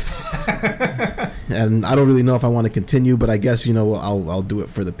it off. And I don't really know if I want to continue, but I guess, I'll do it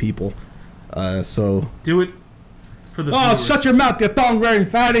for the people. So Do it for the Oh, viewers. shut your mouth, you thong-wearing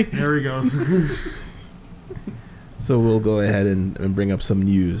fatty. There he goes. so we'll go ahead and bring up some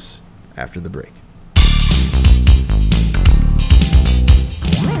news after the break.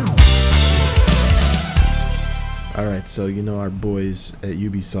 All right, so our boys at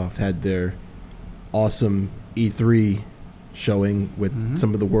Ubisoft had their awesome E3 showing with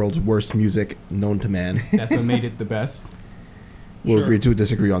some of the world's worst music known to man. That's what made it the best. We'll Sure. agree to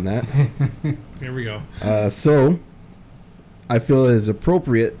disagree on that. Here we go. So I feel it is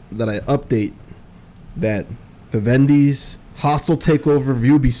appropriate that I update that Vivendi's hostile takeover of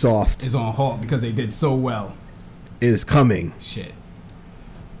Ubisoft It's on halt because they did so well. is coming Shit.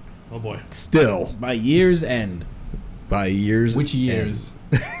 Oh boy. still By year's end. by years. Which years?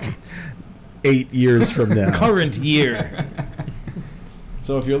 and 8 years from now. Current year.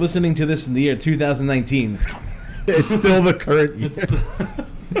 So if you're listening to this in the year 2019, it's coming. It's still the current year.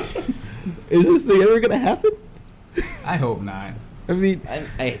 Is this thing ever going to happen? I hope not. I mean,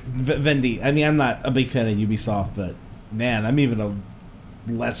 Vendi. I mean, I'm not a big fan of Ubisoft, but man, I'm even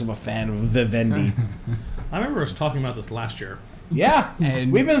less of a fan of Vivendi. I remember us talking about this last year. Yeah,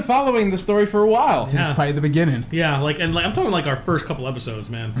 And- we've been following the story for a while. Since Yeah. probably the beginning. Yeah, I'm talking like our first couple episodes,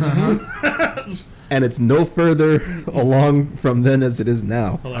 man. and it's no further along from then as it is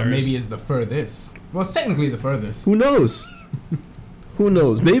now. Or Hilarious. maybe it's the furthest. Well, it's technically the furthest. Who knows? Who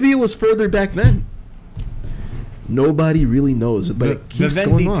knows? Maybe it was further back then. Nobody really knows, but it keeps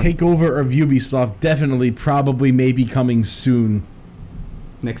Vivendi going on. takeover of Ubisoft definitely, probably, may be coming soon.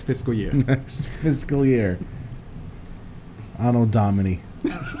 Next fiscal year. Next fiscal year. Anno Domini.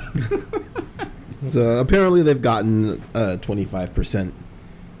 So apparently they've gotten 25%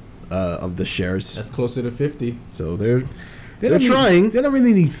 of the shares. That's closer to 50. So they're They don't trying. They don't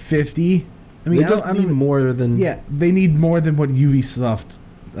really need 50. I mean, They just need more than. Yeah, they need more than what Ubisoft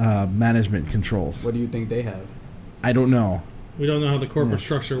management controls. What do you think they have? I don't know. We don't know how the corporate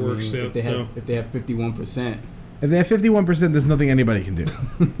structure works I mean, yet, so if they have 51%, If they have 51%, there's nothing anybody can do.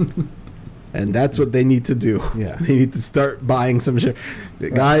 And that's what they need to do. Yeah. They need to start buying some shares.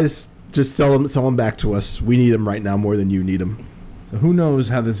 Guys, just sell them back to us. We need them right now more than you need them. So who knows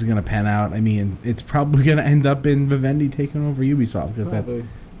how this is going to pan out? I mean, it's probably going to end up in Vivendi taking over Ubisoft because that probably.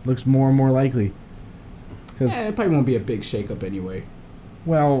 looks more and more likely. Because, It probably won't be a big shakeup anyway.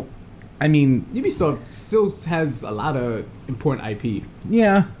 well, I mean, Ubisoft still has a lot of important IP.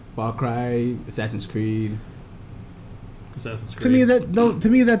 yeah. Far Cry, Assassin's Creed. Assassin's Creed. To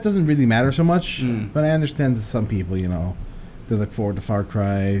me that doesn't really matter so much. Mm. But I understand that some people, they look forward to Far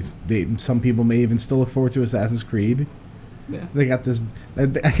Cry. Some people may even still look forward to Assassin's Creed. Yeah. They got this. I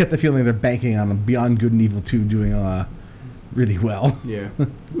get the feeling they're banking on Beyond Good and Evil 2 doing really well. Yeah.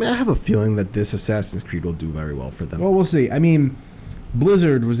 I have a feeling that this Assassin's Creed will do very well for them. Well, we'll see. I mean,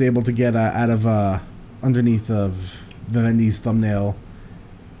 Blizzard was able to get out of underneath of Vivendi's thumbnail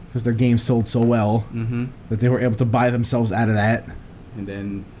because their game sold so well that they were able to buy themselves out of that. And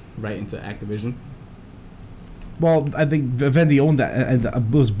then right into Activision. Well, I think Vivendi owned that, and it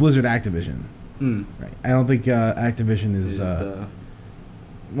was Blizzard Activision. Right. I don't think Activision is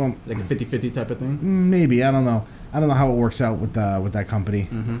well, like a 50-50 type of thing. Maybe, I don't know. I don't know how it works out with that company.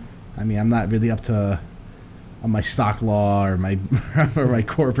 I mean, I'm not really up to on my stock law or my or my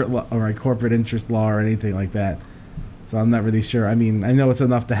corporate law, or my corporate interest law or anything like that. So I'm not really sure. I mean, I know it's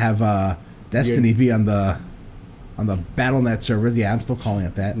enough to have Destiny be on the BattleNet servers. Yeah, I'm still calling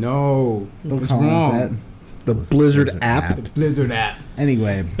it that. No, Still it's calling wrong. it that. The Blizzard app. The Blizzard app.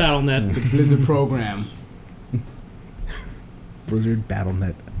 Anyway, BattleNet. The Blizzard program. Blizzard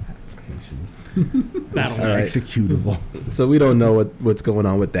BattleNet application. BattleNet. All right. Executable. So we don't know what's going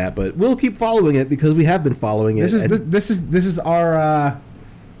on with that, but we'll keep following it because we have been following it. This is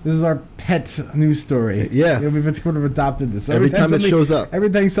our pet news story. Yeah. We've sort of adopted this. So Every time it shows up. Every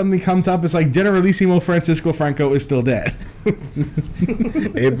time something comes up, it's like Generalissimo Francisco Franco is still dead.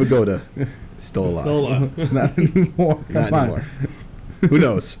 Abe Vigoda, still alive. Still alive. Not anymore. Not Come on. anymore. Who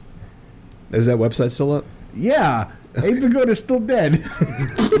knows? Is that website still up? Yeah. Abe Vigoda's still dead.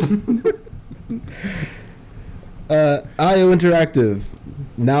 IO Interactive,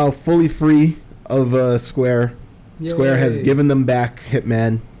 now fully free of Square. Square has Yay. given them back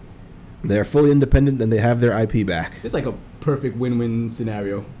Hitman. They're fully independent and they have their IP back. It's like a perfect win-win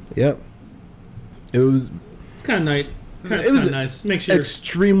scenario. Yep. It was It's kind of nice. It was Nice. Make sure.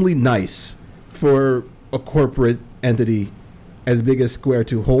 extremely nice for a corporate entity as big as Square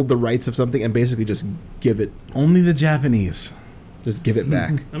to hold the rights of something and basically just give it Only the Japanese.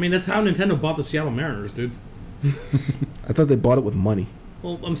 back. I mean, that's how Nintendo bought the Seattle Mariners, dude. I thought they bought it with money.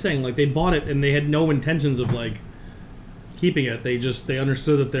 Well, I'm saying, like, they bought it and they had no intentions of, like, keeping it. They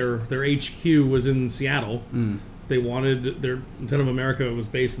understood that their HQ was in Seattle. They wanted their Nintendo of America was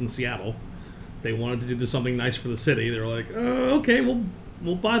based in Seattle. They wanted to do something nice for the city. They were like, okay,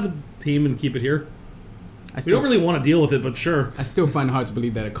 we'll buy the team and keep it here. We don't really want to deal with it, but sure. I still find it hard to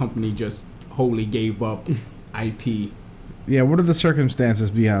believe that a company just wholly gave up IP. Yeah, what are the circumstances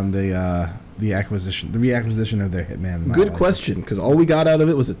beyond the reacquisition of their Hitman? Good question, because all we got out of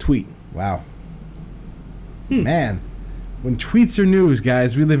it was a tweet. Wow. Man, when tweets are news,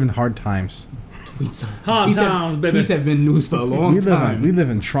 guys, we live in hard times. Tweets have been news for a long time. We live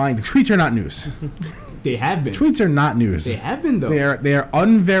in trying. Tweets are not news. They have been. Tweets are not news. They have been, though. They are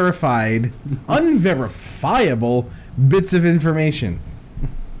unverified, unverifiable bits of information.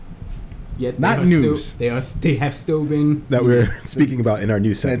 Yet not news. They have still been That we're speaking about in our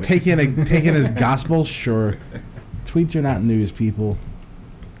news segment. Taken as gospel, sure. Tweets are not news, people.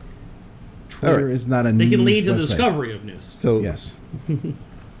 Twitter is not a news They can lead to the website. discovery of news. So Yes. we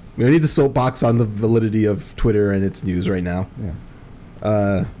don't need the soapbox on the validity of Twitter and its news right now.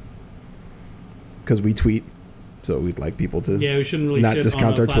 Yeah. Because we tweet, so we'd like people to Yeah, we shouldn't really not shit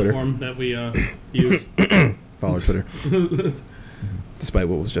discount on our the Twitter. platform that we use. Follow our Twitter. Despite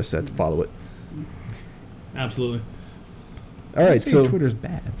what was just said, follow it. Absolutely. All right, Say so Twitter's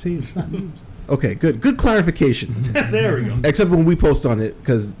bad. Say it's not news. okay, good clarification. There we go. Except when we post on it,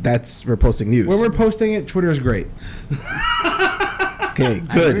 because we're posting news. When we're posting it, Twitter is great. Okay,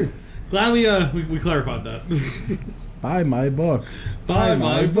 good. Glad we clarified that. Buy my book. Buy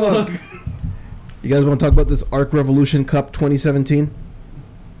my book. You guys want to talk about this Arc Revolution Cup 2017?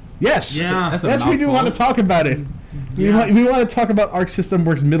 Yes. Yeah. That's a Yes, we do mouthful. want to talk about it. Yeah. We want to talk about Arc System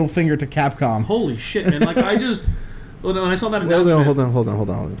Works' middle finger to Capcom. Holy shit, man! Like when I saw that Well, announcement. no, hold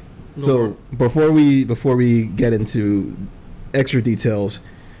on. So before we get into extra details,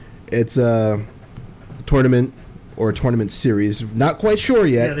 it's a tournament or a tournament series. Not quite sure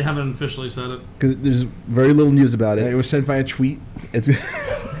Yeah, yet they haven't officially said it. because there's very little news about It it. was sent via tweet. It's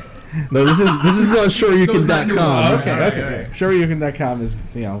no, this is on SureYouCan.com. Okay. SureYouCan.com is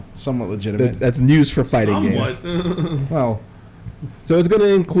somewhat legitimate. That's news for fighting games. Somewhat. Well, So it's going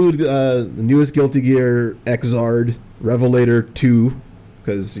to include the newest Guilty Gear, Xrd, Revelator 2,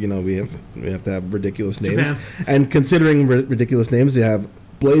 because we have to have ridiculous names. Japan. And considering ridiculous names, they have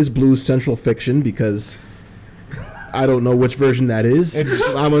Blaze Blue Central Fiction, because I don't know which version that is.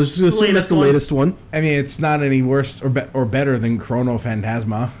 I'm just assuming that's the latest one. I mean, it's not any worse or better than Chrono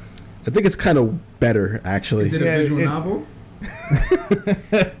Phantasma. I think it's kind of better, actually. Is it a Yeah, visual it- novel?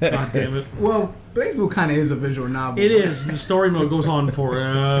 God damn it! Well, Blaze Blue kind of is a visual novel. It is. The story mode goes on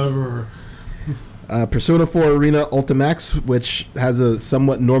forever. Persona 4 Arena Ultimax, which has a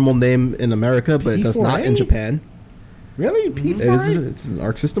somewhat normal name in America, but it does not in P4A? Japan. Really? P4? It's an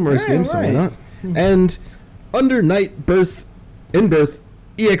Arc System Works Yeah, game, so why right. not? And Under Night Birth, In Birth,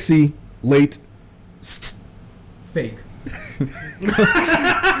 EXE, Late, Fake.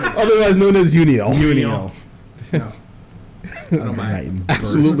 Otherwise known as Unio. Unio. No. I don't mind.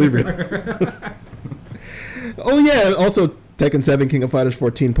 Absolutely real. Oh yeah, also Tekken 7, King of Fighters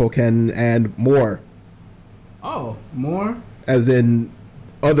 14, Pokken, and more. Oh, more? As in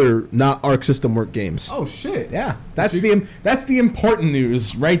other not Arc System Work games. Oh shit. Yeah, that's the important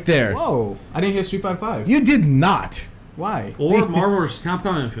news right there. Whoa. I didn't hear Street Fighter 5. You did not. Why? Or Marvel vs.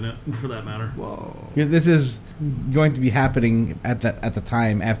 Capcom Infinite, for that matter. Whoa. This is going to be happening at the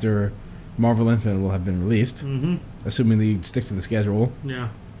time after Marvel Infinite will have been released, assuming they stick to the schedule. Yeah.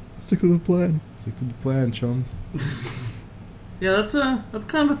 Stick to the plan. Stick to the plan, chums. Yeah, that's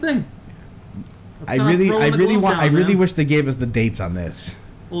kind of a thing. I really wish they gave us the dates on this.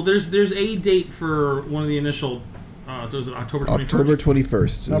 Well, there's a date for one of the initial. So was it October 21st? October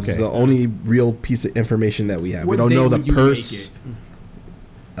 21st is the only real piece of information that we have. What we don't date know the would you purse.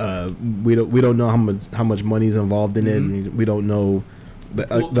 We don't know how much money is involved in it. We don't know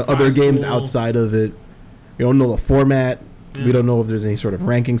the other games outside of it. We don't know the format. Yeah. We don't know if there's any sort of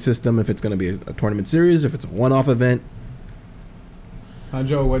ranking system. If it's going to be a tournament series, if it's a one-off event.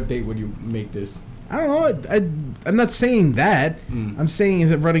 Joe, what date would you make this? I don't know. I'm not saying that. I'm saying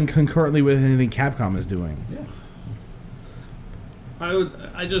is it running concurrently with anything Capcom is doing? Yeah.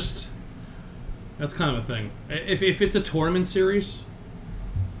 That's kind of a thing. If it's a tournament series,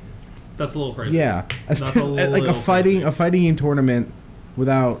 that's a little crazy. Yeah, That's a like little a fighting crazy. game tournament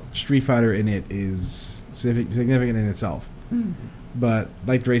without Street Fighter in it is significant in itself. But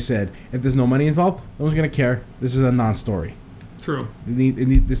like Dre said, if there's no money involved, no one's gonna care. This is a non-story. True.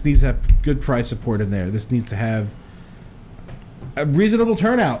 This needs to have good prize support in there. This needs to have a reasonable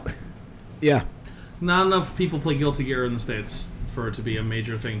turnout. Yeah. Not enough people play Guilty Gear in the States for it to be a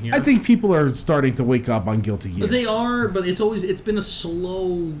major thing here. I think people are starting to wake up on Guilty Gear. They are, but it's been a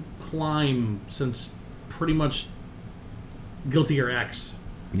slow climb since pretty much Guilty Gear X.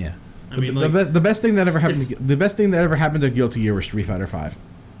 Yeah. I mean, the best thing that ever happened to Guilty Gear was Street Fighter V.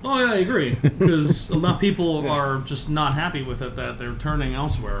 Oh yeah, I agree. Because a lot of people are just not happy with it, that they're turning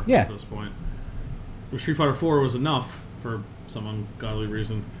elsewhere at this point. Well, Street Fighter 4 was enough for some ungodly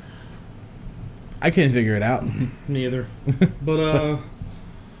reason. I couldn't figure it out. Me either. But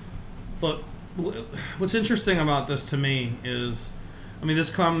what's interesting about this to me is, I mean, this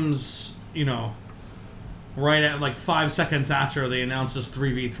comes, right at like 5 seconds after they announced this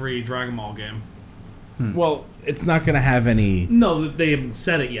 3v3 Dragon Ball game. Well, it's not going to have any... No, they haven't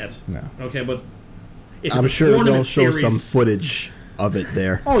said it yet. No. Okay, but if I'm it's a sure they'll tournament show series, some footage of it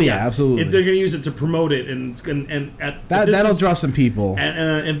there. Oh, yeah, absolutely. If they're going to use it to promote it, and it's going to... That'll draw some people.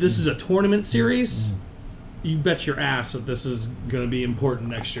 And if this is a tournament series, you bet your ass that this is going to be important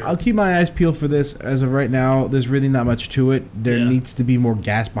next year. I'll keep my eyes peeled for this. As of right now, there's really not much to it. There needs to be more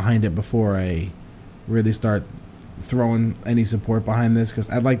gas behind it before I really start throwing any support behind this, because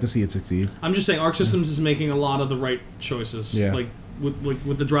I'd like to see it succeed. I'm just saying, Arc Systems is making a lot of the right choices. Yeah. Like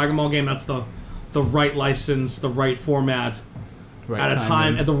with the Dragon Ball game, that's the right license, the right format,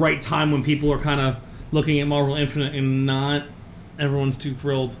 at the right time when people are kind of looking at Marvel Infinite and not everyone's too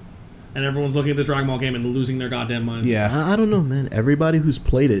thrilled, and everyone's looking at this Dragon Ball game and losing their goddamn minds. Yeah. I don't know, man. Everybody who's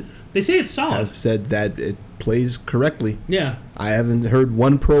played it They say it's solid. have said that it plays correctly. Yeah. I haven't heard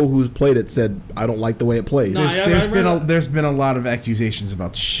one pro who's played it said, I don't like the way it plays. No, There's been a lot of accusations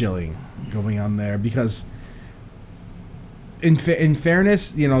about shilling going on there, because in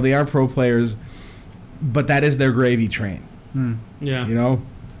fairness, they are pro players, but that is their gravy train. Yeah.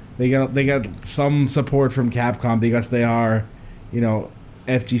 They got some support from Capcom because they are,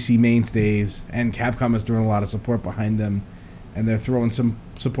 FGC mainstays, and Capcom is throwing a lot of support behind them, and they're throwing some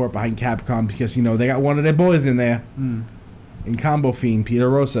support behind Capcom because they got one of their boys in there, in Combo Fiend, Peter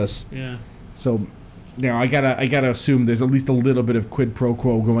Rosas. Yeah. So, I gotta assume there's at least a little bit of quid pro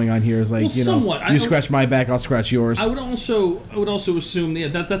quo going on here. It's like, somewhat. you scratch my back, I'll scratch yours. I would also assume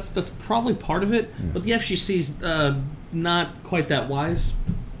that's probably part of it, but the FGC's not quite that wise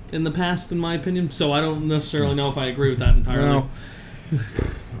in the past, in my opinion. So I don't necessarily know if I agree with that entirely. No.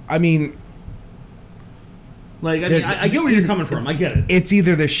 I mean, I get where you're coming from. I get it. It's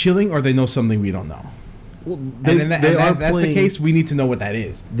either they're shilling or they know something we don't know. Well, that's the case. We need to know what that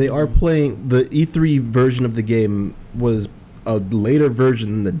is. They are playing the E3 version of the game was a later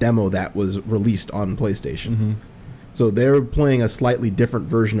version than the demo that was released on PlayStation. So they're playing a slightly different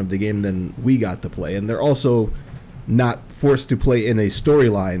version of the game than we got to play, and they're also not forced to play in a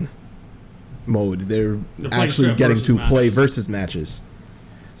storyline mode. They're actually getting to play versus matches.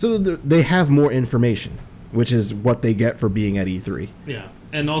 So they have more information, which is what they get for being at E3. Yeah,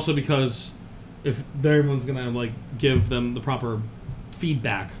 and also because if everyone's gonna give them the proper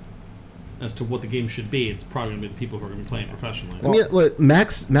feedback as to what the game should be, it's probably going to be the people who are going to be playing professionally. I mean, look,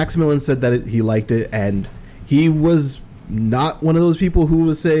 Maximilian said that he liked it, and he was not one of those people who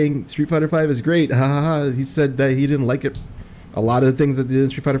was saying Street Fighter V is great. Ha ha ha. He said that he didn't like it. A lot of the things that they did in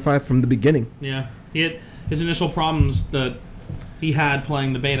Street Fighter V from the beginning. Yeah, he had his initial problems that he had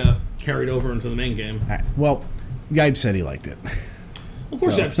playing the beta carried over into the main game. Well, Yipe said he liked it. Of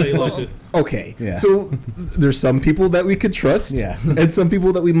course, you have to say he liked it. Okay, Yeah. so there's some people that we could trust, Yeah. and some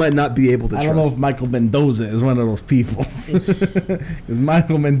people that we might not be able to I trust. don't know if Michael Mendoza is one of those people. Because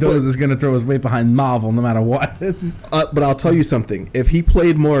Michael Mendoza is going to throw his weight behind Marvel no matter what. But I'll tell you something: if he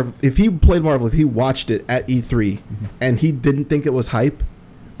played Marvel, if he watched it at E3, and he didn't think it was hype,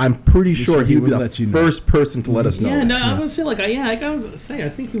 I'm pretty sure he would be the first person to let us know. Yeah, that. no, I would say I gotta say, I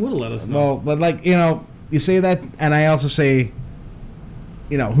think he would have let us know. Well, but like, you say that, and I also say,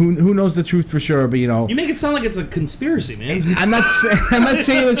 who knows the truth for sure, but You make it sound like it's a conspiracy, man. I'm not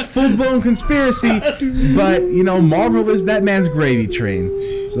saying it's full blown conspiracy, but Marvel is that man's gravy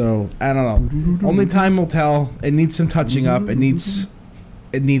train. So I don't know. Only time will tell. It needs some touching up. It needs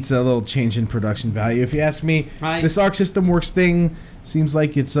a little change in production value. If you ask me, this Arc System Works thing seems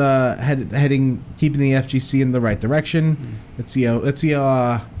like it's heading, keeping the FGC in the right direction. Let's see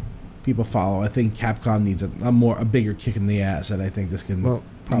how people follow. I think Capcom needs a bigger kick in the ass, and I think this can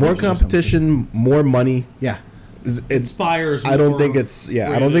more competition, more money. Yeah, it inspires. I don't think it's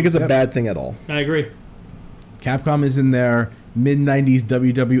a bad thing at all. I agree. Capcom is in their mid-90s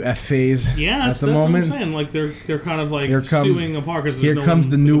WWF phase at the that's moment. What I'm saying. Like they're kind of like comes- stewing apart. Here comes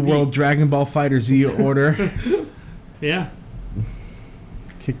the New World Dragon Ball Fighter Z order. Yeah,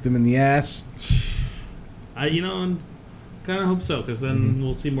 Kick them in the ass. Kind of hope so, because then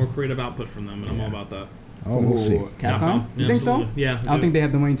we'll see more creative output from them, and I'm all about that. Oh, we'll see. Capcom? You think so? Yeah. I don't think they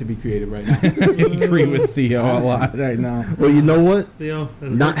have the money to be creative right now. I agree with Theo a lot right now. Well, you know what? Theo,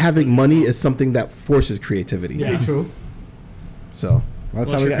 Not having money is something that forces creativity. Yeah. True. So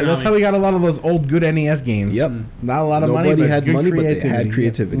That's how we got a lot of those old good NES games. Yep. Not a lot of money, Nobody but had good money, but creativity. they had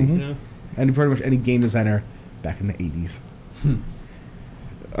creativity. Mhm. Yeah. And pretty much any game designer back in the 80s.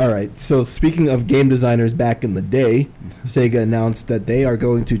 All right. So speaking of game designers back in the day, Sega announced that they are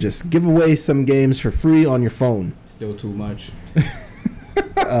going to just give away some games for free on your phone. Still too much.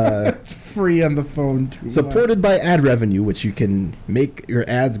 It's free on the phone, too. Supported by ad revenue, which you can make your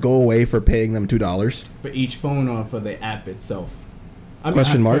ads go away for paying them $2. For each phone or for the app itself?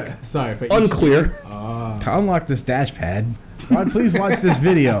 Question mark. For each Unclear. To unlock this dash pad, God, please watch this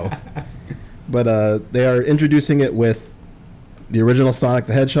video. But they are introducing it with the original Sonic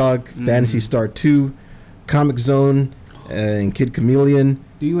the Hedgehog, Phantasy Star 2, Comic Zone, and Kid Chameleon.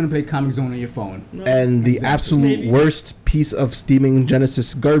 Do you want to play Comic Zone on your phone? No. And the absolute Maybe. worst piece of steaming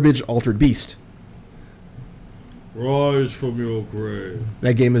Genesis garbage, Altered Beast. Rise from your grave.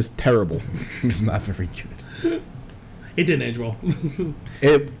 That game is terrible. It's not very good. It didn't age well.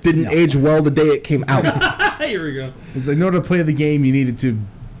 It didn't age well the day it came out. Here we go. It's like, in order to play the game, you needed to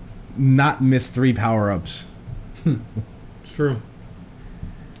not miss 3 power-ups. It's true.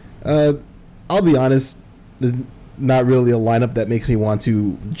 I'll be honest, there's not really a lineup that makes me want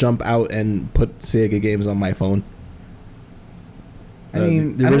to jump out and put Sega games on my phone. I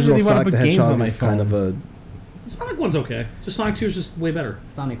mean, the I don't original really wanna Sonic put the games on Hedgehog my is kind of a... Sonic 1's okay. Just Sonic 2 is just way better.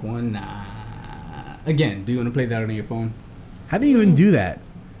 Sonic 1, nah. Again, do you want to play that on your phone? How do you even do that?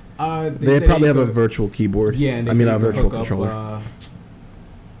 They say probably you have a could- virtual keyboard. Yeah, and I mean, say a you could virtual hook up, controller.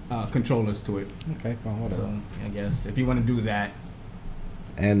 controllers to it. Okay, well, whatever. So I guess if you want to do that,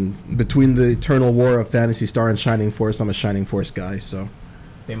 And between the eternal war of Phantasy Star and Shining Force, I'm a Shining Force guy, so...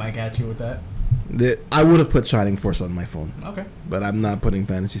 they might catch you with that. I would have put Shining Force on my phone, Okay. but I'm not putting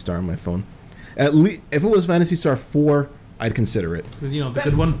Phantasy Star on my phone. At least, if it was Phantasy Star 4, I'd consider it. You know, the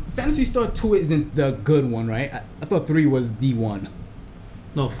good one. Fantasy Star 2 isn't the good one, right? I thought 3 was the one.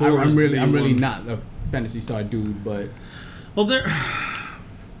 No, 4 is I'm the really one. not a Fantasy Star dude, but Well, they're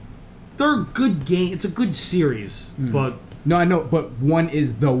a good game. It's a good series, but no, I know. But 1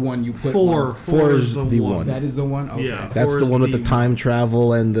 is the one you put. four is is the one. That is the one. Okay. Yeah. That's 4 the is one with the time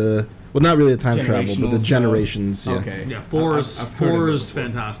travel and the... Well, not really the time travel, but the Generational generations, yeah. Okay. Yeah, 4 I've heard of four it is before.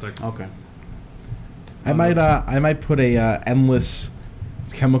 fantastic. Okay. I might put a endless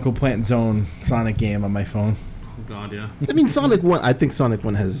chemical plant zone Sonic game on my phone. Oh God, yeah. I mean, Sonic 1... I think Sonic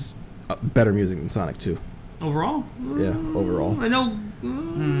 1 has better music than Sonic 2. Overall, Yeah, overall. I know.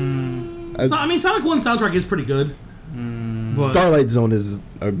 I mean, Sonic 1 soundtrack is pretty good. But, Starlight Zone is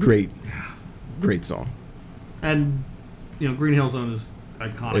a great song. and Green Hill Zone is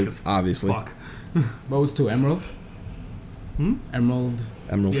iconic as Obviously. fuck. What was 2? Emerald. Emerald.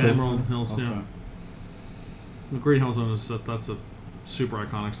 Emerald Yeah, Hills. Emerald Hills. Okay. Yeah, the Green Hill Zone is that's a super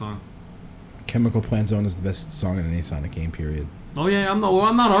iconic song. Chemical Plant Zone is the best song in any Sonic game, period. Oh yeah, I'm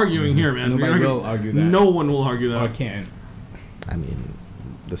not arguing here, man. Nobody will argue that. No one will argue Or that. can. I mean,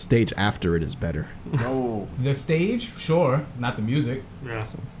 the stage after it is better. No. The stage, sure, not the music. Yeah,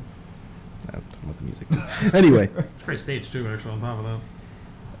 I'm talking about the music. Anyway, it's a great stage too. Actually, on top of that.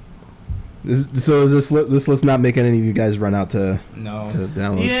 so is this list not making any of you guys run out to No.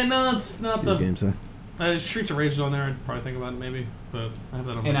 download Yeah, no, it's not these the games? Huh? Streets of Rage is on there. I'd probably think about it maybe, but I have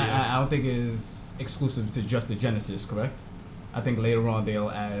that on my And DS. I don't think it's exclusive to just the Genesis, correct? I think later on they'll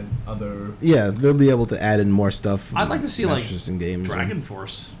add other. Yeah, they'll be able to add in more stuff. I'd like to see, like, Master System games. Dragon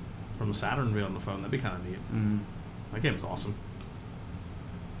Force from Saturn be on the phone. That'd be kind of neat. Mm, That game's awesome.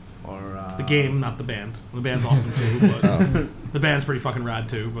 or The game, not the band. The band's awesome too, but the band's pretty fucking rad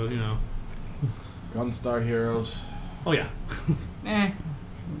too. But you know, Gunstar Heroes. oh yeah, kind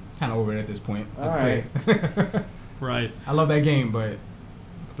of over it at this point. All right. right. I love that game, but I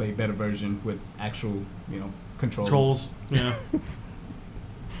could play a better version with actual, controls. Trolls. Yeah.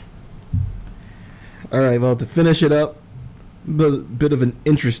 All right, well, to finish it up, bit of an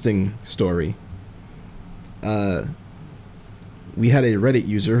interesting story. We had a Reddit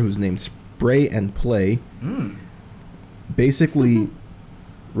user who's named Spray and Play basically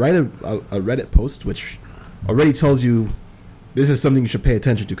write a Reddit post which already tells you this is something you should pay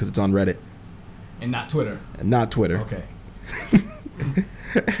attention to because it's on Reddit And not Twitter. and not Twitter. Okay.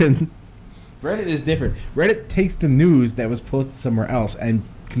 And Reddit is different. Reddit takes the news that was posted somewhere else and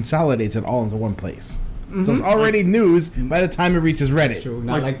consolidates it all into one place. So it's already news by the time it reaches Reddit. True.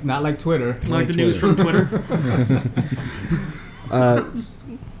 Not like Twitter. Like the news from Twitter.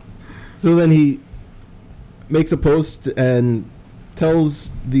 so then he makes a post and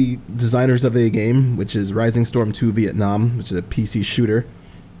tells the designers of a game, which is Rising Storm 2 Vietnam, which is a PC shooter,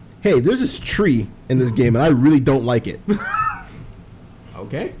 hey, there's this tree in this game and I really don't like it.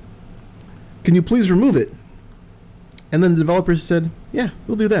 Okay. Can you please remove it? And then the developers said, yeah,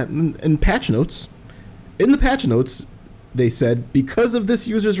 we'll do that. And in the patch notes, they said, because of this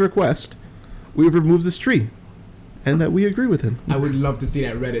user's request, we've removed this tree. And that we agree with him. I would love to see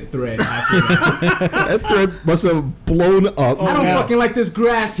that Reddit thread after that. That thread must have blown up. I don't fucking like this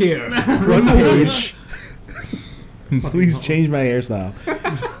grass here. Front page. Please change my hairstyle.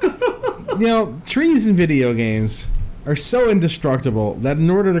 Trees in video games are so indestructible that in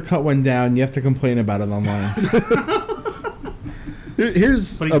order to cut one down, you have to complain about it online.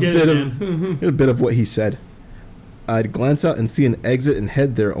 Here's a bit of what he said. I'd glance out and see an exit and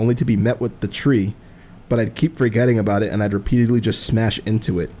head there only to be met with the tree, but I'd keep forgetting about it and I'd repeatedly just smash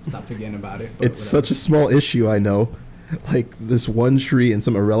into it. Stop forgetting about it. It's such a small issue, I know. Like this one tree in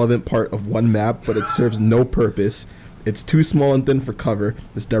some irrelevant part of one map, but it serves no purpose. It's too small and thin for cover.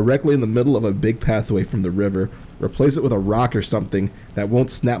 It's directly in the middle of a big pathway from the river. Replace it with a rock or something that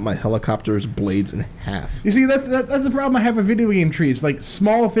won't snap my helicopter's blades in half. You see, that's the problem I have with video game trees. Like,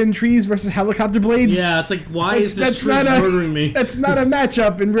 small, thin trees versus helicopter blades. Yeah, it's like, why is this tree not murdering me? That's not a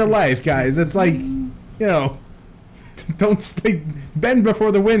matchup in real life, guys. It's like, don't bend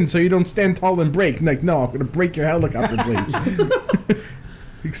before the wind so you don't stand tall and break. Like, no, I'm going to break your helicopter blades.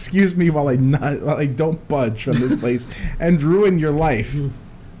 Excuse me while I don't budge from this place and ruin your life.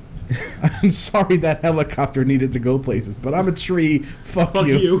 I'm sorry that helicopter needed to go places, but I'm a tree. Fuck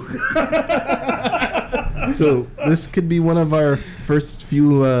you. So this could be one of our first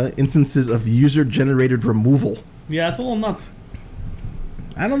few instances of user-generated removal. Yeah, it's a little nuts.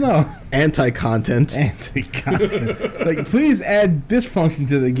 I don't know. Anti-content. Like, please add this function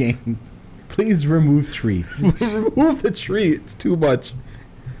to the game. Please remove tree. Remove the tree. It's too much.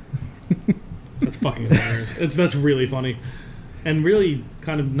 That's fucking hilarious. That's really funny. And really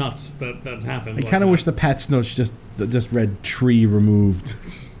kind of nuts that happened. I kind of wish the patch notes just read tree removed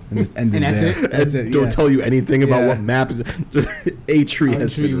and just ended And that's there. it? That's it. Don't tell you anything about Yeah. what map. Just a tree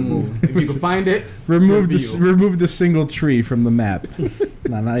has tree been removed. If you can find it, Remove review. the single tree from the map.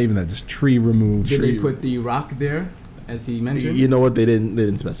 No, not even that. Just tree removed. Did they put the rock there, as he mentioned? You know what? They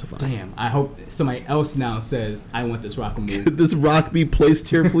didn't specify. Damn, I hope somebody else now says, I want this rock removed. Could this rock be placed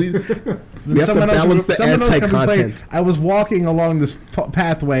here, please? We have to Someone else balance the someone else come and play, anti-content. I was walking along this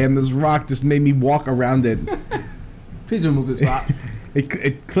pathway and this rock just made me walk around it. Please remove this rock.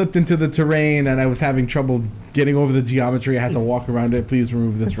 It clipped into the terrain and I was having trouble getting over the geometry. I had to walk around it. Please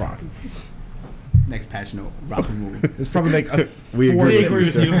remove this rock. Next patch note, rock removed. It's probably like a We We agree agree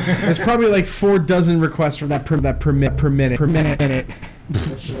with with you, you. sir. There's probably like 4 dozen requests for that per minute.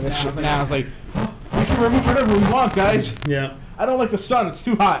 Now I was like, we can remove whatever we want, guys. Yeah. I don't like the sun. It's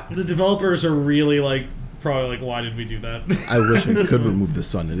too hot. The developers are really like probably like, why did we do that? I wish I could remove the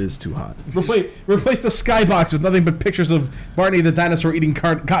sun. It is too hot. Replace the skybox with nothing but pictures of Barney the dinosaur eating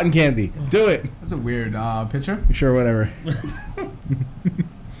cotton candy. Do it. That's a weird picture. Sure, whatever.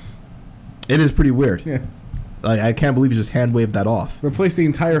 It is pretty weird. Yeah. I can't believe you just hand waved that off. Replace the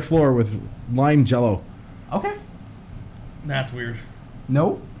entire floor with lime jello. Okay. That's weird.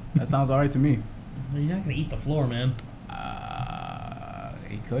 Nope. That sounds alright to me. Well, you're not gonna eat the floor, man.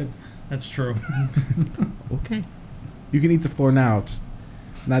 He could. That's true. Okay. You can eat the floor now. It's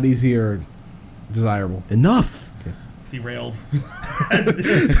not easy or desirable. Enough. Derailed.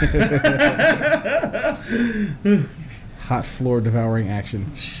 Hot floor devouring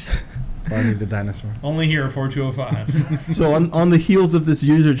action. Barney the dinosaur. Only here at 4205. So on the heels of this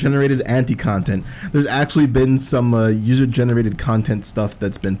user-generated anti-content, there's actually been some user-generated content stuff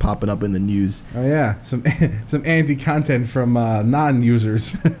that's been popping up in the news. Oh yeah, some anti-content from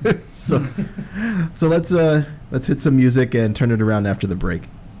non-users. So let's hit some music and turn it around after the break.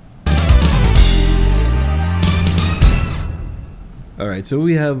 All right, so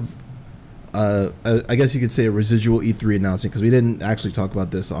we have, I guess you could say, a residual E3 announcement, because we didn't actually talk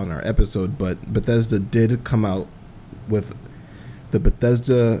about this on our episode, but Bethesda did come out with the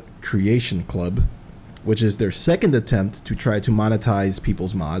Bethesda Creation Club, which is their second attempt to try to monetize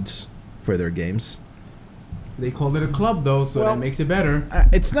people's mods for their games. They called it a club though, so that makes it better.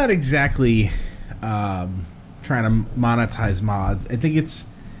 It's not exactly trying to monetize mods. I think it's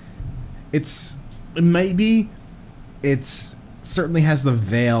maybe it's certainly has the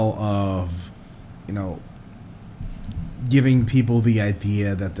veil of, you know, giving people the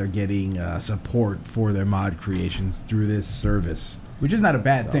idea that they're getting support for their mod creations through this service, Which is not a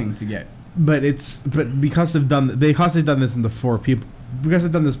bad thing to get. but because they've done this before,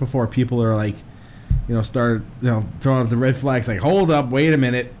 people are like, you know, start, you know, throwing up the red flags, like, hold up, wait a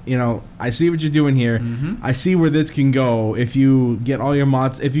minute, you know, I see what you're doing here. I see where this can go. If you get all your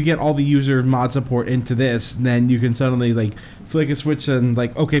mods, if you get all the user mod support into this, then you can suddenly like flick a switch and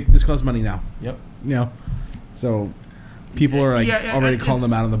like, okay, this costs money now. Yep. You know, so people are like already calling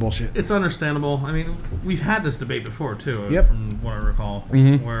them out on the bullshit. It's understandable. I mean, we've had this debate before too, Yep. from what I recall,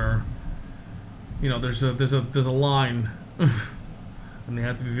 where, you know, there's a line, and they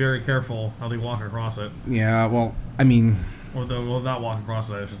have to be very careful how they walk across it, Yeah, well, I mean, or not walk across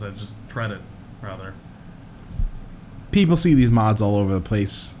it. I should say, just tread it rather. people see these mods all over the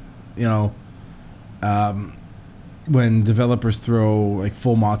place. You know, when developers throw like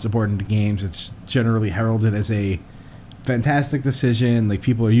full mod support into games, it's generally heralded as a fantastic decision. Like,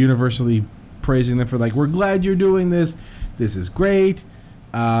 people are universally praising them for, like, we're glad you're doing this. This is great.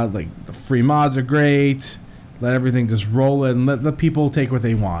 Like, the free mods are great. Let everything just roll and let the people take what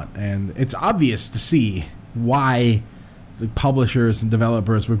they want. And it's obvious to see why the publishers and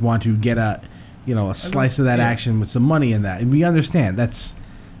developers would want to get a slice of that action with some money in that. And we understand that's,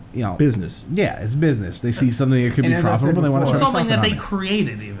 you know, Business. Yeah, it's business. They see something that could be And as I said profitable. They want to before, try Something to that they profit on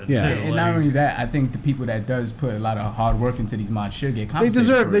created, even Yeah. too. And not only that, I think the people that does put a lot of hard work into these mods should get it.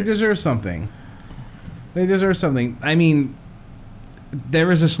 compensated. They deserve something. They deserve something. I mean, there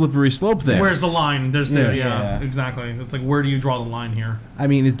is a slippery slope there. Where's the line? There's Yeah. exactly. It's like, where do you draw the line here? I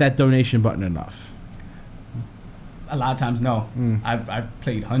mean, is that donation button enough? A lot of times, no. I've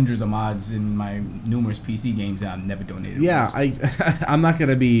played hundreds of mods in my numerous PC games, and I've never donated. Yeah, once. I'm not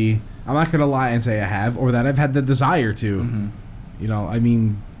gonna lie and say I have, or that I've had the desire to. You know, I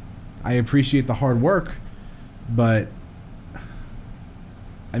mean, I appreciate the hard work, but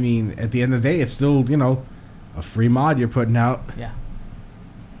I mean, at the end of the day, it's still, you know, a free mod you're putting out. Yeah.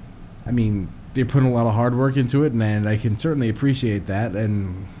 I mean, you're putting a lot of hard work into it, and I can certainly appreciate that.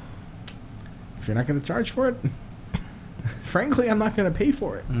 And if you're not going to charge for it, frankly, I'm not going to pay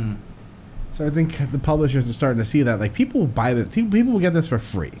for it. So I think the publishers are starting to see that, like, people will buy this, people will get this for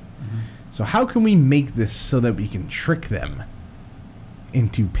free. So how can we make this so that we can trick them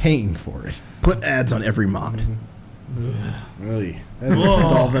into paying for it? Put ads on every mod. Really?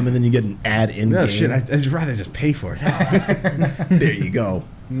 Install them, and then you get an ad in No game. shit. I'd rather just pay for it. There you go.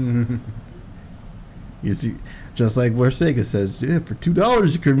 You see, just like where Sega says, yeah, for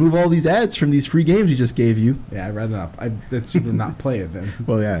 $2 you can remove all these ads from these free games you just gave you. Yeah, I'd rather not. I'd sooner not play it then.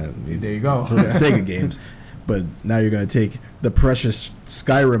 Well, yeah, I mean, There you go. Sega games. But now you're going to take the precious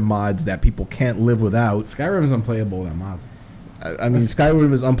Skyrim mods that people can't live without. Skyrim is unplayable without mods. I mean,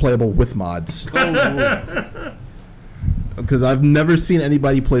 Skyrim is unplayable with mods. Because I've never seen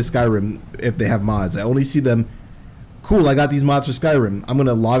anybody play Skyrim if they have mods. I only see them, cool, I got these mods for Skyrim. I'm going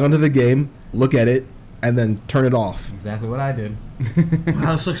to log onto the game, look at it, and then turn it off. Exactly what I did.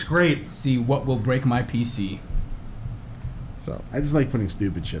 Wow, this looks great. See what will break my PC. So I just like putting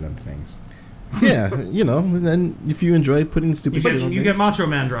stupid shit on things. Yeah, and then if you enjoy putting stupid shit on You things, get Macho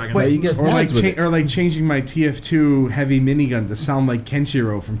Man Dragon. yeah, you get Or like, mods with it. changing my TF2 heavy minigun to sound like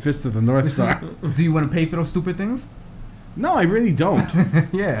Kenshiro from Fist of the North Star. Do you want to pay for those stupid things? No, I really don't.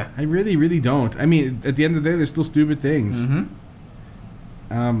 Yeah. I really, really don't. I mean, at the end of the day, they're still stupid things.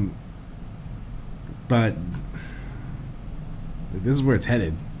 Mm-hmm. But this is where it's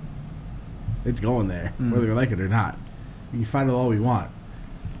headed. It's going there, whether we like it or not. We can find it all we want.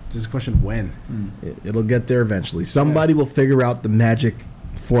 Just a question of when. It'll get there eventually. Somebody will figure out the magic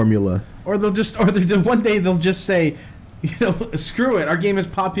formula. Or one day they'll just say, screw it. Our game is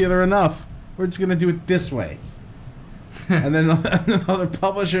popular enough. We're just gonna do it this way. And then other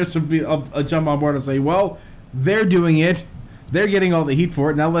publishers will be jump on board and say, well, they're doing it. They're getting all the heat for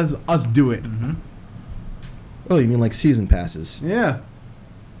it. Now let's us do it. Mm-hmm. Oh, you mean like season passes? Yeah,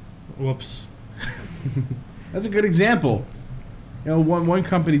 Whoops. that's a good example. One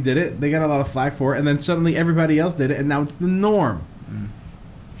company did it. They got a lot of flack for it, and then suddenly everybody else did it, and now it's the norm.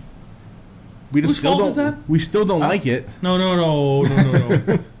 We just Whose still fault don't. is that? We still don't Us. like it. No.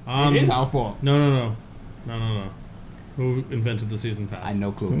 It is our fault. No. Who invented the season pass? I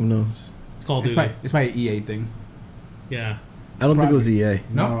no Who clue. knows? It's Call of It's Duty. my EA thing. Yeah. I don't think it was EA.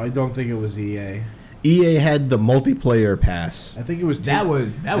 No? I don't think it was EA. EA had the multiplayer pass. I think it was. That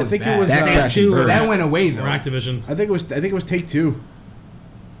was I think bad. it was. That crashed and burned. That went away Or though. Activision. I think it was Take Two.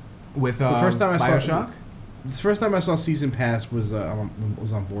 With The first time I saw BioShock. The first time I saw Season Pass was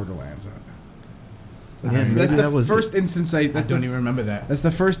on Borderlands. That's Yeah, the, maybe that's the that was first instance I don't even remember that. That's the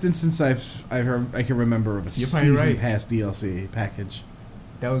first instance I can remember of a You're probably Season right. Pass DLC package.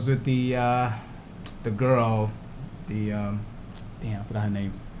 That was with the girl, damn, I forgot her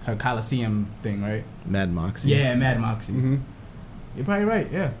name. Her Coliseum thing, right? Mad Moxie. Yeah, Mad Moxie. Mm-hmm. You're probably right.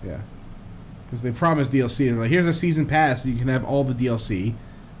 Yeah. Yeah, because they promised DLC and like here's a Season Pass, you can have all the DLC,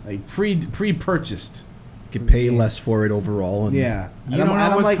 like pre-purchased. You could pay less for it overall. And You don't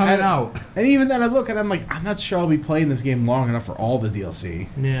know what's coming out. And even then, I look and I'm like, I'm not sure I'll be playing this game long enough for all the DLC.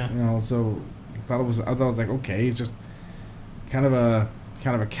 Yeah. So I thought it was like okay, it's just kind of a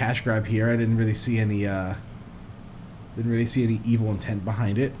cash grab here. I didn't really see any evil intent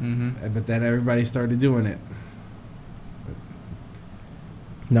behind it. Mm-hmm. But then everybody started doing it.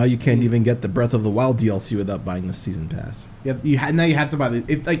 Now you can't even get the Breath of the Wild DLC without buying the season pass. Now you have to buy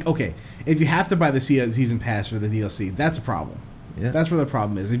if you have to buy the season pass for the DLC, that's a problem. Yeah. That's where the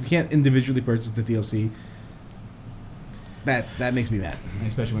problem is. If you can't individually purchase the DLC, that makes me mad.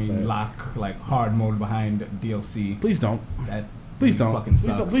 Especially when you lock like hard mode behind DLC. Please don't. That Please really don't. Fucking Please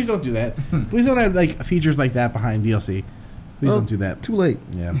sucks. don't. Please don't do that. Please don't have like features like that behind DLC. Please Oh, don't do that. Too late.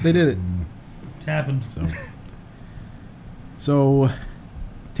 Yeah. They did it. It's happened. So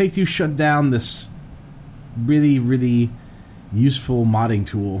Take-Two shut down this really, really useful modding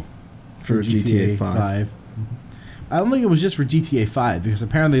tool For GTA 5. I don't think it was just for GTA 5 because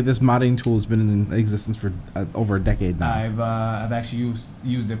apparently this modding tool has been in existence for over a decade now. I've actually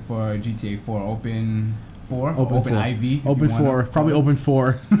used it for GTA 4 Open 4, Open 4. IV. if Open you 4, wanna probably call it. Open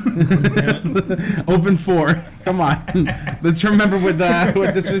 4. Open 4. Come on. Let's remember what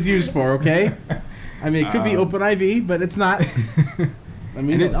this was used for, okay? I mean, it could be Open IV, but it's not. I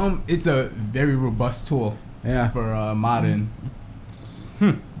mean, And it's a very robust tool yeah. for modding.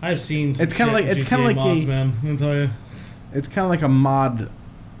 I've seen some It's kinda shit like- in it's kinda GTA like mods, a- man. I'm gonna tell you. It's kind of like a mod,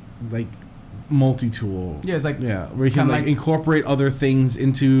 like multi-tool. Yeah, it's like Yeah, where you can kinda like like- incorporate other things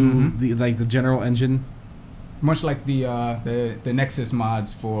into Mhm. the general engine. much like the Nexus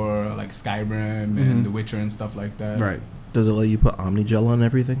mods for like Skyrim Mhm. and The Witcher and stuff like that. Right. Does it let you put Omnigel on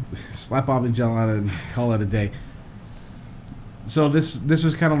everything? Slap Bob and Gel on it and call it a day. So this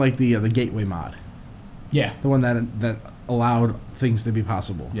was kind of like the gateway mod, Yeah. the one that allowed things to be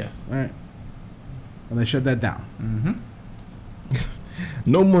possible. Yes. All right. And they shut that down. Mm-hmm.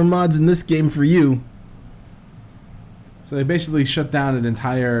 No more mods in this game for you. So they basically shut down an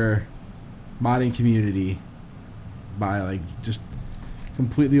entire modding community by like just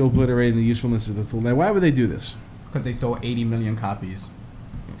completely obliterating the usefulness of the tool. Now, why would they do this? Because they sold 80 million copies.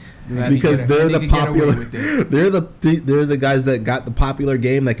 Because they're they the could get away popular. with it. They're the guys that got the popular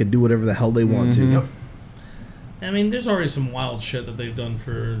game that can do whatever the hell they want to. Mhm. I mean, there's already some wild shit that they've done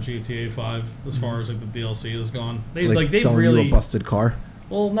for GTA 5 as far as like the DLC is gone. They've selling really you a busted car.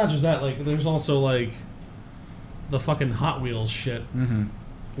 well, not just that. Like, there's also like the fucking Hot Wheels shit Mm-hmm.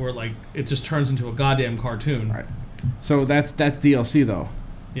 where like it just turns into a goddamn cartoon. Right. So that's DLC though.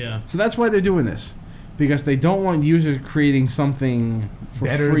 Yeah. So that's why they're doing this, because they don't want users creating something for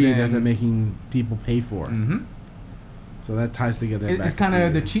Better free that than- they're making people pay for. Mm-hmm. So that ties together. It's back kind to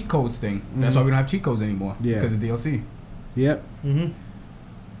of the cheat codes thing. That's Mhm. why we don't have cheat codes anymore. Yeah. Because of DLC. Yep.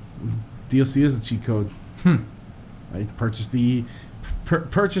 Mm-hmm. DLC is the cheat code. Like purchase the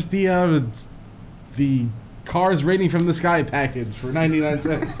Cars Rating from the Sky package for 99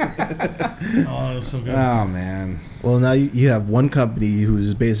 cents. Oh, that was so good. Oh man. Well, now you have one company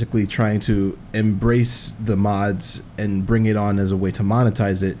who's basically trying to embrace the mods and bring it on as a way to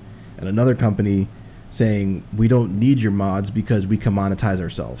monetize it, and another company saying we don't need your mods because we can monetize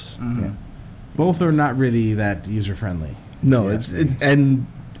ourselves. Yeah. Both are not really that user friendly. No,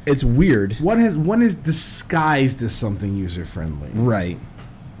 it's weird. One is disguised as something user friendly. Right.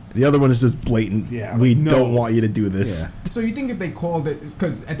 The other one is just blatant. Yeah, we like, no. don't want you to do this. Yeah. So you think if they called it,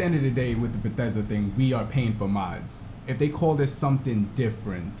 because at the end of the day with the Bethesda thing, we are paying for mods. If they called it something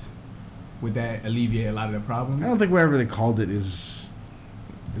different, would that alleviate a lot of the problems? I don't think whatever they called it is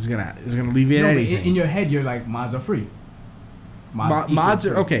gonna alleviate No, but anything. in your head, you're like, mods are free. Mods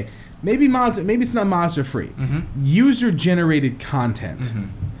are free. okay. Maybe it's not mods are free. User generated content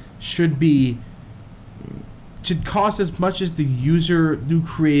should cost as much as the user who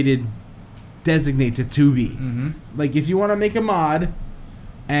created designates it to be. Like if you want to make a mod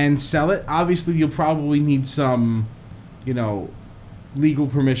and sell it, obviously you'll probably need some, legal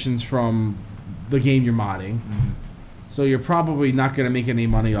permissions from the game you're modding. So you're probably not going to make any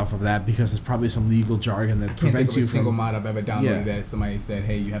money off of that because there's probably some legal jargon that Can't think prevents of you a single from. mod I've ever downloaded that somebody said,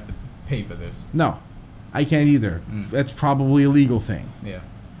 hey, you have to pay for this. No, I can't either. That's probably a legal thing. Yeah.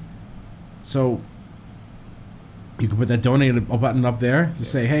 So you can put that donate button up there to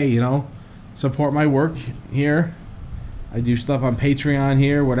say, hey, support my work here. I do stuff on Patreon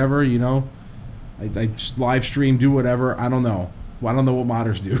here, whatever, I live stream, do whatever. I don't know. Well, I don't know what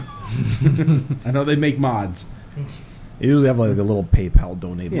modders do. I know they make mods. They usually have like a little PayPal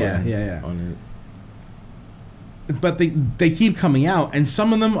donate button Yeah. on it. But they keep coming out, and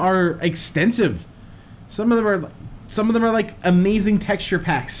some of them are extensive. Some of them are like amazing texture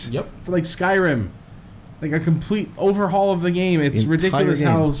packs. Yep. For like Skyrim. Like a complete overhaul of the game. It's Entire ridiculous game.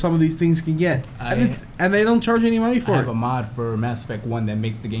 how some of these things can get. And they don't charge any money I for have it. a mod for Mass Effect 1 that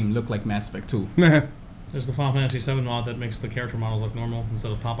makes the game look like Mass Effect 2. There's the Final Fantasy VII mod that makes the character models look normal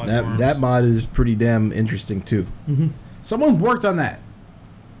instead of Popeye forms. That mod is pretty damn interesting too. Someone worked on that.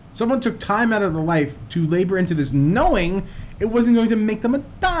 Someone took time out of their life to labor into this, knowing it wasn't going to make them a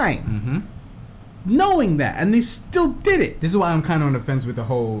dime. Knowing that, and they still did it. This is why I'm kind of on the fence with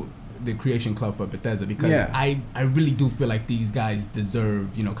the Creation Club for Bethesda, because I really do feel like these guys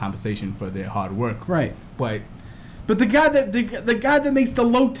deserve, compensation for their hard work. Right. But the guy that makes the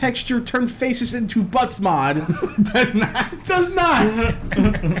low texture turn faces into butts mod does not.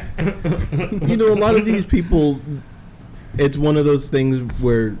 A lot of these people, it's one of those things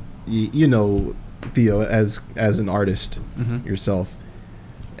where Theo, as an artist yourself,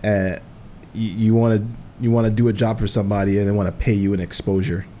 you want to do a job for somebody and they want to pay you an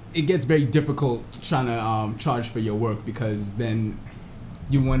exposure. It gets very difficult trying to charge for your work, because then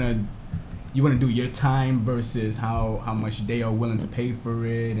you want to do your time versus how much they are willing to pay for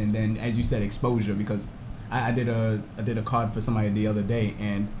it, and then, as you said, exposure. Because I did a card for somebody the other day,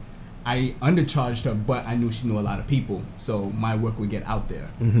 and I undercharged her, but I knew she knew a lot of people, so my work would get out there.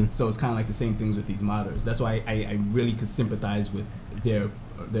 So it's kind of like the same things with these modders. That's why I really could sympathize with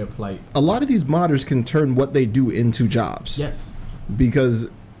their plight. A lot of these modders can turn what they do into jobs. Yes.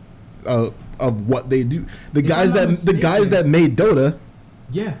 Because of what they do. The guys that made Dota,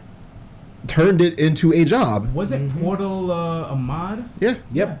 turned it into a job. Wasn't Portal a mod? Yeah.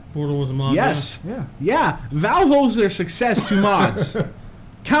 Yep. Portal was a mod. Yes. Yeah. Valve owes their success to mods.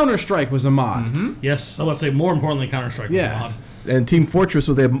 Counter-Strike was a mod. Yes. I would say more importantly, Counter-Strike was a mod. And Team Fortress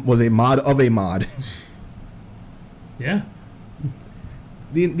was a mod of a mod. Yeah.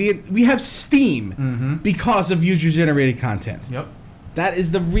 We have Steam because of user-generated content. Yep. That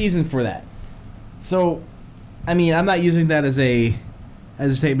is the reason for that. So, I mean, I'm not using that as a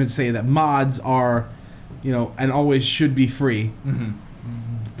statement to say that mods are, and always should be free.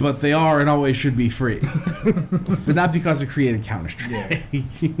 But they are and always should be free. But not because of creating Counter-Strike.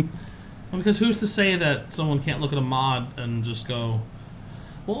 Well, because who's to say that someone can't look at a mod and just go,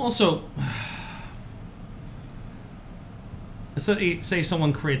 well, also, say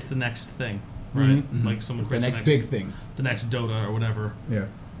someone creates the next thing, right? Like someone creates the next big thing, the next Dota or whatever. Yeah.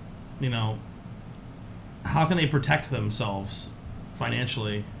 How can they protect themselves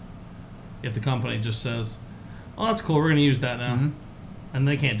financially if the company just says, "Oh, that's cool. We're going to use that now," and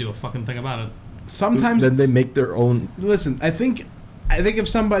they can't do a fucking thing about it? Sometimes then they make their own. Listen, I think if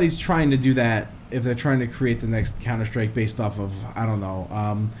somebody's trying to do that, if they're trying to create the next Counter-Strike based off of, I don't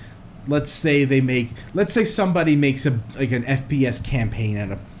know, let's say somebody makes an FPS campaign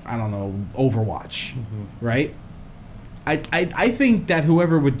out of, I don't know, Overwatch, right? I think that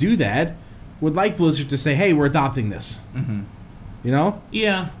whoever would do that would like Blizzard to say, "Hey, we're adopting this." Mm-hmm. You know?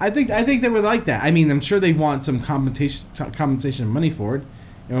 Yeah. I think they would like that. I mean, I'm sure they want some compensation money for it.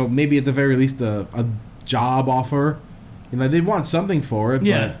 You know, maybe at the very least a job offer. You know, they want something for it.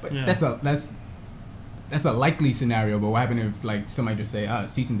 Yeah. But that's a likely scenario. But what happened if like somebody just say,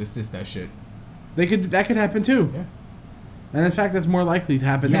 cease and desist that shit? That could happen too. Yeah. And in fact, that's more likely to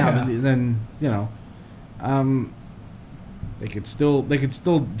happen now than you know. They could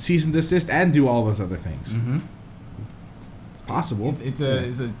still cease and desist and do all those other things. Mm-hmm. It's possible. It's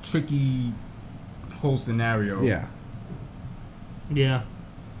a tricky whole scenario. Yeah. Yeah.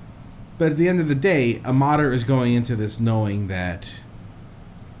 But at the end of the day, a modder is going into this knowing that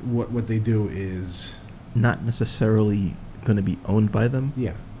what they do is not necessarily going to be owned by them.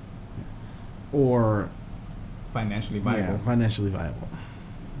 yeah, or Financially viable. yeah, financially viable.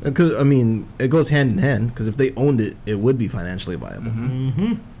 Because I mean, it goes hand in hand. Because if they owned it, it would be financially viable. Mm-hmm.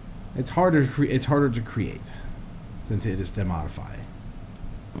 Mm-hmm. It's harder to create than it is to modify.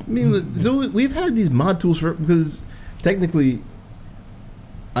 I mean, so we've had these mod tools because technically,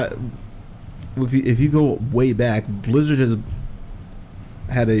 if you go way back, Blizzard has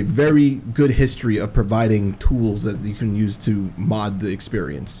had a very good history of providing tools that you can use to mod the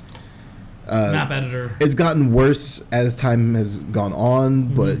experience. Map editor. It's gotten worse as time has gone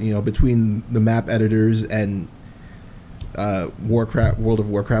on, but you know, between the map editors and World of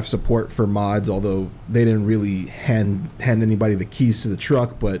Warcraft support for mods, although they didn't really hand anybody the keys to the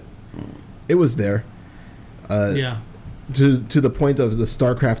truck, but it was there. Yeah. To the point of the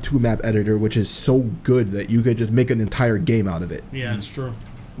StarCraft 2 map editor, which is so good that you could just make an entire game out of it. Yeah, it's true.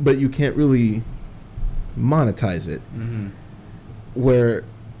 But you can't really monetize it. Mm-hmm. Where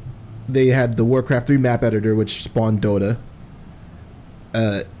they had the Warcraft 3 map editor, which spawned Dota.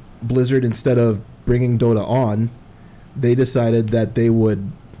 Blizzard, instead of bringing Dota on, they decided that they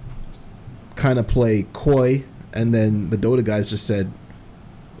would kind of play coy, and then the Dota guys just said,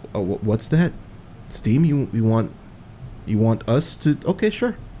 "Oh, what's that? Steam? You want us to? Okay,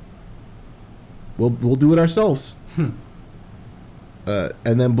 sure. We'll do it ourselves." And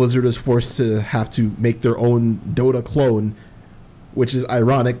then Blizzard was forced to have to make their own Dota clone, which is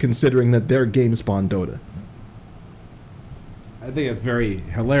ironic considering that their game spawned Dota. I think it's very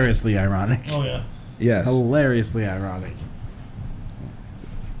hilariously ironic. Oh yeah. Yes. Hilariously ironic.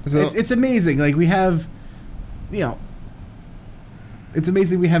 So, It's amazing. Like we have, you know, it's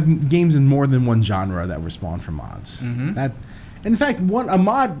amazing we have games in more than one genre that were spawned from mods. Mm-hmm. That, in fact, a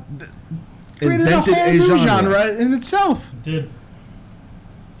mod created Invented a whole a new genre. genre in itself. It did.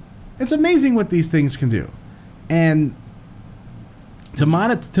 It's amazing what these things can do, and to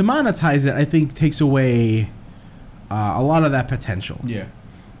monetize it, I think takes away a lot of that potential. Yeah.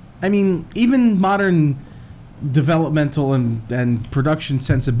 I mean, even modern developmental and production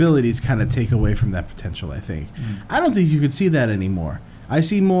sensibilities kind of take away from that potential, I think. I don't think you could see that anymore. I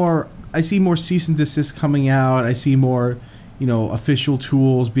see more cease and desist coming out. I see more, you know, official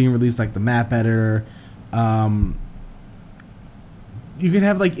tools being released, like the map editor. You can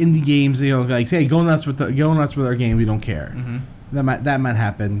have like indie games, you know, like say go nuts with our game, we don't care. Mm-hmm. That might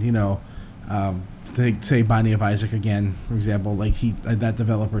happen, you know. Take, say Binding of Isaac again, for example, like that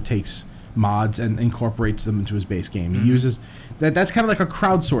developer takes mods and incorporates them into his base game. He uses that's kind of like a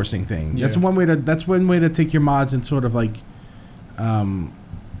crowdsourcing thing. Yeah. That's one way to take your mods and sort of like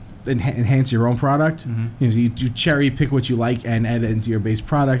enhance your own product. Mm-hmm. You know, you cherry pick what you like and add it into your base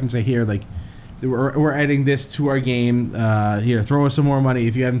product and say, here, like we're adding this to our game. Here, throw us some more money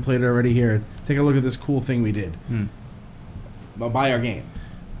if you haven't played it already. Here, take a look at this cool thing we did. Buy our game.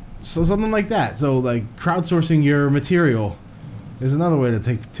 So something like that. So like crowdsourcing your material is another way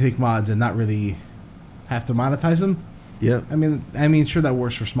to take mods and not really have to monetize them. yeah. I mean, sure that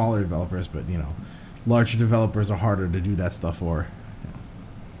works for smaller developers, but you know, larger developers are harder to do that stuff for.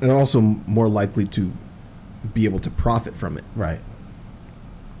 And also more likely to be able to profit from it. Right.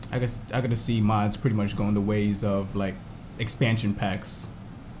 I guess I gotta see mods pretty much going the ways of like expansion packs.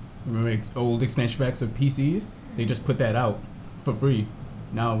 Remember old expansion packs of PCs? They just put that out for free.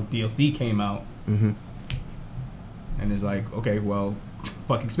 Now DLC came out, Mm-hmm. and it's like, okay, well,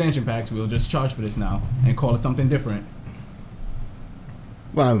 fuck expansion packs. We'll just charge for this now and call it something different.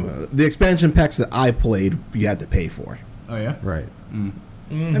 Well, the expansion packs that I played, you had to pay for. Oh yeah. Right.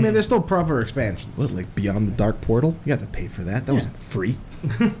 Mm-hmm. I mean, there's still proper expansions. What, like Beyond the Dark Portal? You had to pay for that. That Yeah. wasn't free.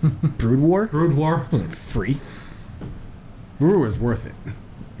 Brood War Brood War. wasn't free. Brewer is worth it.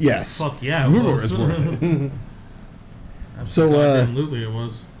 Yes. Fuck yeah, it Brewer was. is worth it. So, Absolutely, it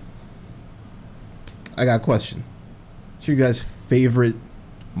was. I got a question. What's your guys' favorite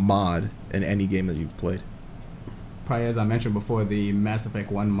mod in any game that you've played? probably as I mentioned before, the Mass Effect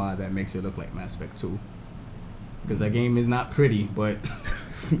 1 mod that makes it look like Mass Effect 2. Because that game is not pretty, but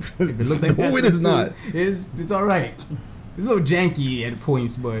if it looks like No, Mass it Effect is 2, not. It's all right. It's a little janky at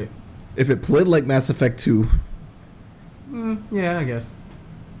points, but If it played like Mass Effect 2, yeah, I guess.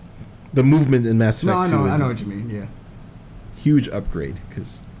 the movement in Mass No, Effect I 2 know is what you mean. Yeah, a huge upgrade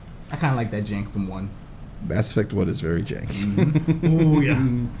because I kind of like that jank from 1. Mass Effect 1 is very janky. Ooh,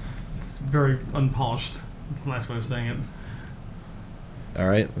 yeah. It's very unpolished. That's a nice way of saying it. All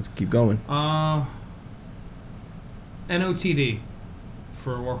right, let's keep going. NOTD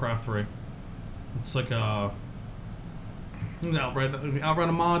for Warcraft 3. It's like a outright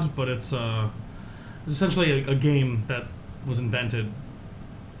a mod, but it's essentially a game that was invented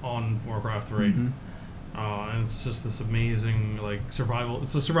on Warcraft 3. And it's just this amazing survival.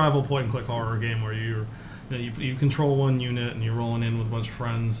 It's a survival point and click horror game where you control one unit and you're rolling in with a bunch of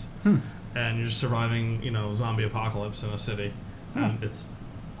friends, and you're just surviving zombie apocalypse in a city, and it's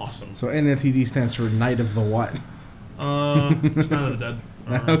awesome. So NFTD stands for Night of the what? It's Night of the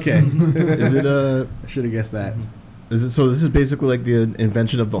Dead. Okay. Is it I should have guessed that. Is it so? This is basically like the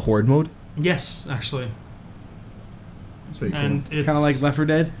invention of the horde mode. Yes, actually. That's pretty cool. And it's Kind of like Left 4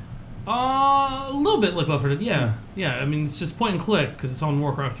 Dead? a little bit like Left 4 Dead. Yeah. I mean, it's just point and click because it's on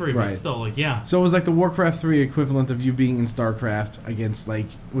Warcraft 3, but Right. it's still yeah. So it was like the Warcraft 3 equivalent of you being in StarCraft against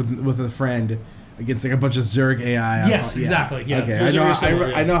with a friend against a bunch of Zerg AI. Yes, exactly. Yeah. Okay, It's very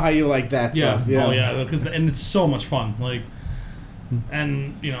similar, yeah. I know how you like that Yeah. stuff. Yeah. Oh yeah, because and it's so much fun.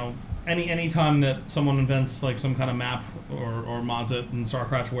 And any time that someone invents some kind of map or mods it in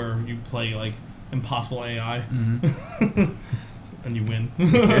StarCraft where you play impossible AI, and you win,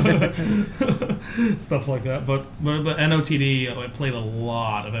 stuff like that. But NOTD, I played a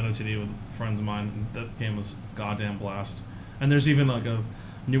lot of NOTD with friends of mine. And that game was a goddamn blast. And there's even a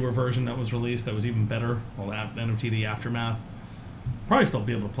newer version that was released that was even better. Well, NOTD Aftermath. Probably still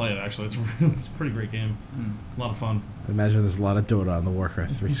be able to play it. Actually, it's a pretty great game. A lot of fun. I imagine there's a lot of Dota on the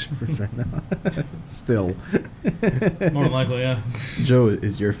Warcraft 3 servers right now. Still. More than likely, yeah. Joe,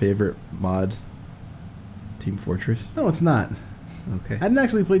 is your favorite mod Team Fortress? No, it's not. Okay. I didn't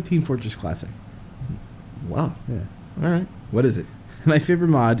actually play Team Fortress Classic. Wow. Yeah. All right. What is it? My favorite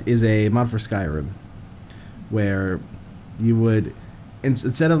mod is a mod for Skyrim, where you would,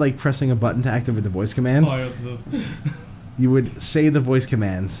 instead of pressing a button to activate the voice commands, you would say the voice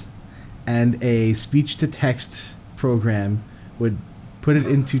commands, and a speech-to-text program would put it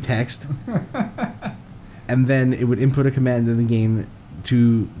into text, and then it would input a command in the game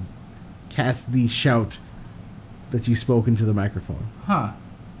to cast the shout that you spoke into the microphone. Huh.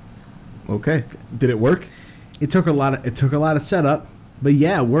 Okay. Did it work? It took a lot of setup, but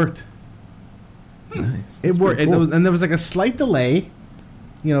yeah, it worked. Nice. It worked, and there was a slight delay,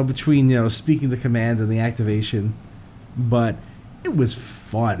 between speaking the command and the activation, but it was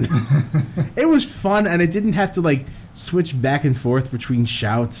fun. It was fun, and I didn't have to switch back and forth between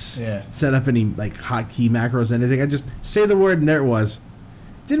shouts, set up any hotkey macros, anything. I just say the word and there it was.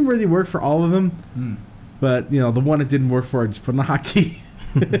 Didn't really work for all of them, but the one it didn't work for, I just put in a hotkey.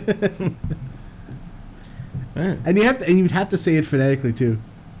 Right. And you'd have to say it phonetically too.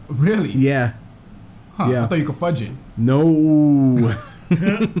 Really? Yeah. Huh. Yeah. I thought you could fudge it. No.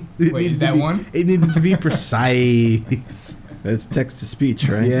 Wait, is that one? It needed to be precise. It's text to speech,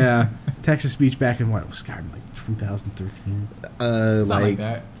 right? Yeah. Text to speech back in what was Skyrim 2013? Something like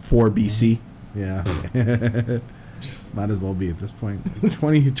that. 4 BC. Yeah. Might as well be at this point.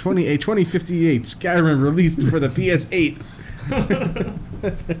 2058 Skyrim released for the PS8.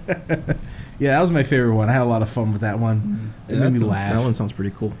 Yeah, that was my favorite one. I had a lot of fun with that one. It made me laugh. That one sounds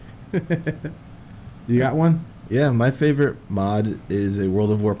pretty cool. You got one? Yeah, my favorite mod is a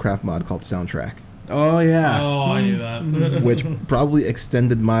World of Warcraft mod called Soundtrack, Oh, yeah. Oh, I knew that. which probably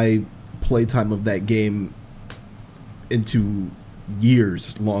extended my playtime of that game into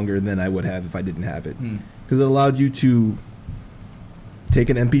years longer than I would have if I didn't have it. Because it allowed you to take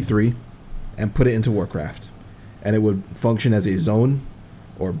an MP3 and put it into Warcraft, and it would function as a zone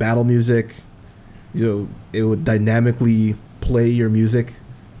or battle music. It would dynamically play your music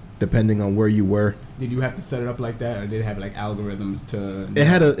depending on where you were. Did you have to set it up like that, or did it have algorithms to? It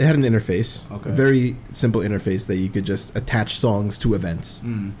had an interface, Okay. a very simple interface that you could just attach songs to events.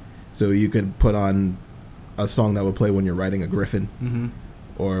 So you could put on a song that would play when you're riding a griffin,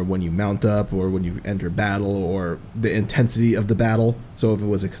 or when you mount up, or when you enter battle, or the intensity of the battle. So if it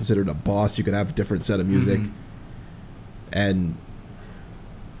was considered a boss, you could have a different set of music. And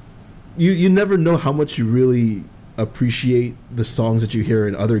you never know how much you really appreciate the songs that you hear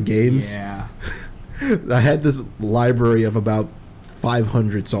in other games. Yeah. I had this library of about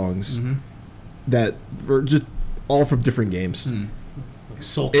 500 songs that were just all from different games Like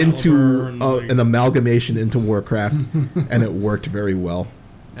Soul into Calibur and, like, an amalgamation into Warcraft, and it worked very well.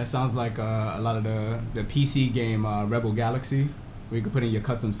 That sounds like a lot of the PC game Rebel Galaxy, where you could put in your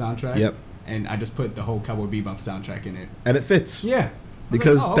custom soundtrack. Yep. And I just put the whole Cowboy Bebop soundtrack in it. And it fits. Yeah.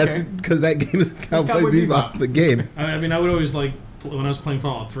 Because like, that's okay. because that game is Cowboy Cowboy Bebop, Bebop. the game. I mean, I would always like when I was playing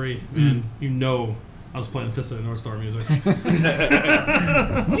Fallout 3, and I was playing Fist of the North Star music. You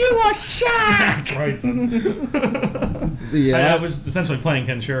are shot. That's right, son. Yeah, I was essentially playing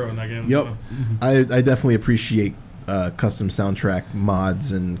Kenshiro in that game. Yep. So. I definitely appreciate custom soundtrack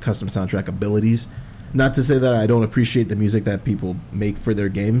mods and custom soundtrack abilities. Not to say that I don't appreciate the music that people make for their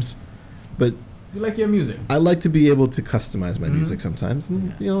games, but You like your music. I like to be able to customize my music sometimes,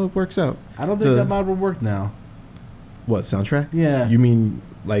 and it works out. I don't think that mod would work now. What, soundtrack? Yeah. You mean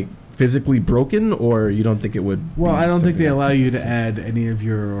like physically broken, or you don't think it would? Well, be I don't think something they that- allow you to add any of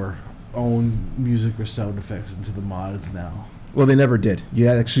your own music or sound effects into the mods now. Well, they never did. You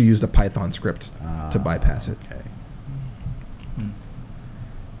actually used a Python script to bypass it. Okay.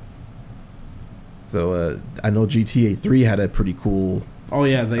 So I know GTA 3 had a pretty cool Oh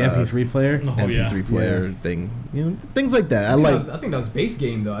yeah, the MP3 player. Oh, MP3 player thing. Things like that. I think that was base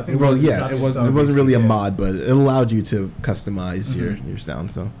game though. I think Well, it was yes, just it wasn't really a mod, but it allowed you to customize your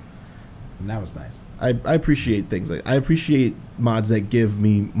sound. So And that was nice. I appreciate things like I appreciate mods that give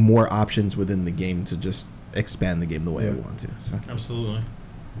me more options within the game to just expand the game the way I want to. So Absolutely.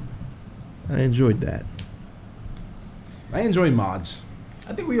 I enjoyed that. I enjoy mods.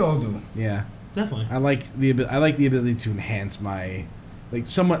 I think we all do. Yeah, Definitely. I like the ability to enhance my I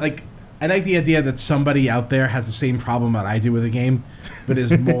like the idea that somebody out there has the same problem that I do with a game, but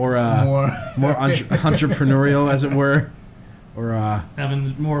is more more entrepreneurial, as it were, or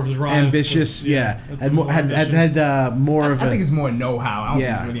Having more of the drive. ambitious. Yeah, That's had more more, had ambition. more of I a, think it's more know-how. I don't Yeah.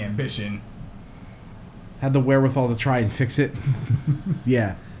 think it's really ambition. had the wherewithal to try and fix it.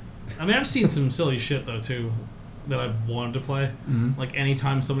 Yeah, I mean, I've seen some silly shit though too that I've wanted to play. Like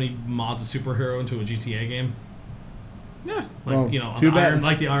anytime somebody mods a superhero into a GTA game. Yeah. Like Well, too bad.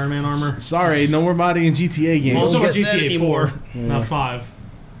 like the Iron Man armor. sorry, no more modding in GTA games. Well, it's don't over get that GTA anymore. 4, not 5.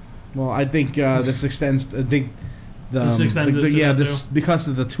 Well, I think this extends. I think This extended to that this too? because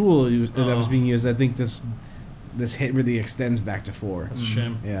of the tool that was Oh. being used. I think this hit really extends back to 4. That's a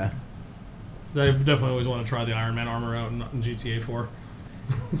shame. Yeah, 'Cause I definitely always want to try the Iron Man armor out in GTA 4.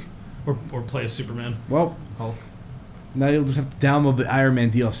 or play as Superman. well, Hulk. now you'll just have to download the Iron Man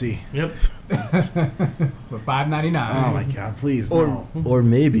DLC. Yep. For $5.99. Oh my god, please Or no. or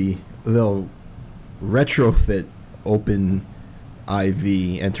maybe they'll retrofit Open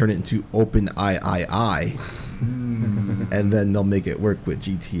IV and turn it into Open III, and then they'll make it work with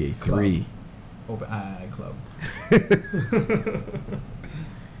GTA 3. Open Eye Club.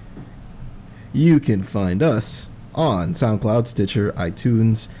 You can find us on SoundCloud, Stitcher,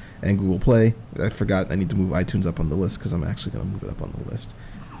 iTunes, and Google Play. I forgot I need to move iTunes up on the list because I'm actually going to move it up on the list.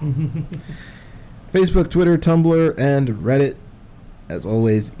 Facebook, Twitter, Tumblr, and Reddit. As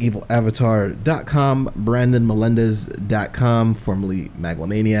always, evilavatar.com, brandonmelendez.com, formerly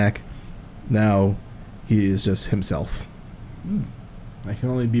Maglomaniac. Now he is just himself. I can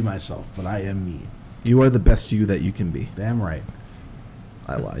only be myself, but I am me. You are the best you that you can be. Damn right.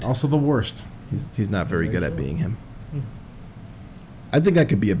 I lied. Also the worst. He's not very good at being him. I think I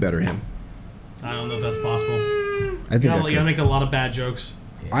could be a better him. I don't know if that's possible. I think You I gotta could. make a lot of bad jokes.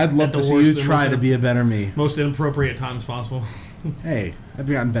 I'd love At the to see worst, you the try most to be a better me. Most inappropriate times possible. Hey, I've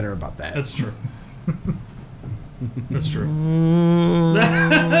gotten better about that. That's true. That's true.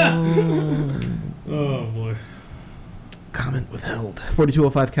 Oh boy. Comment withheld.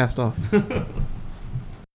 4205 cast off.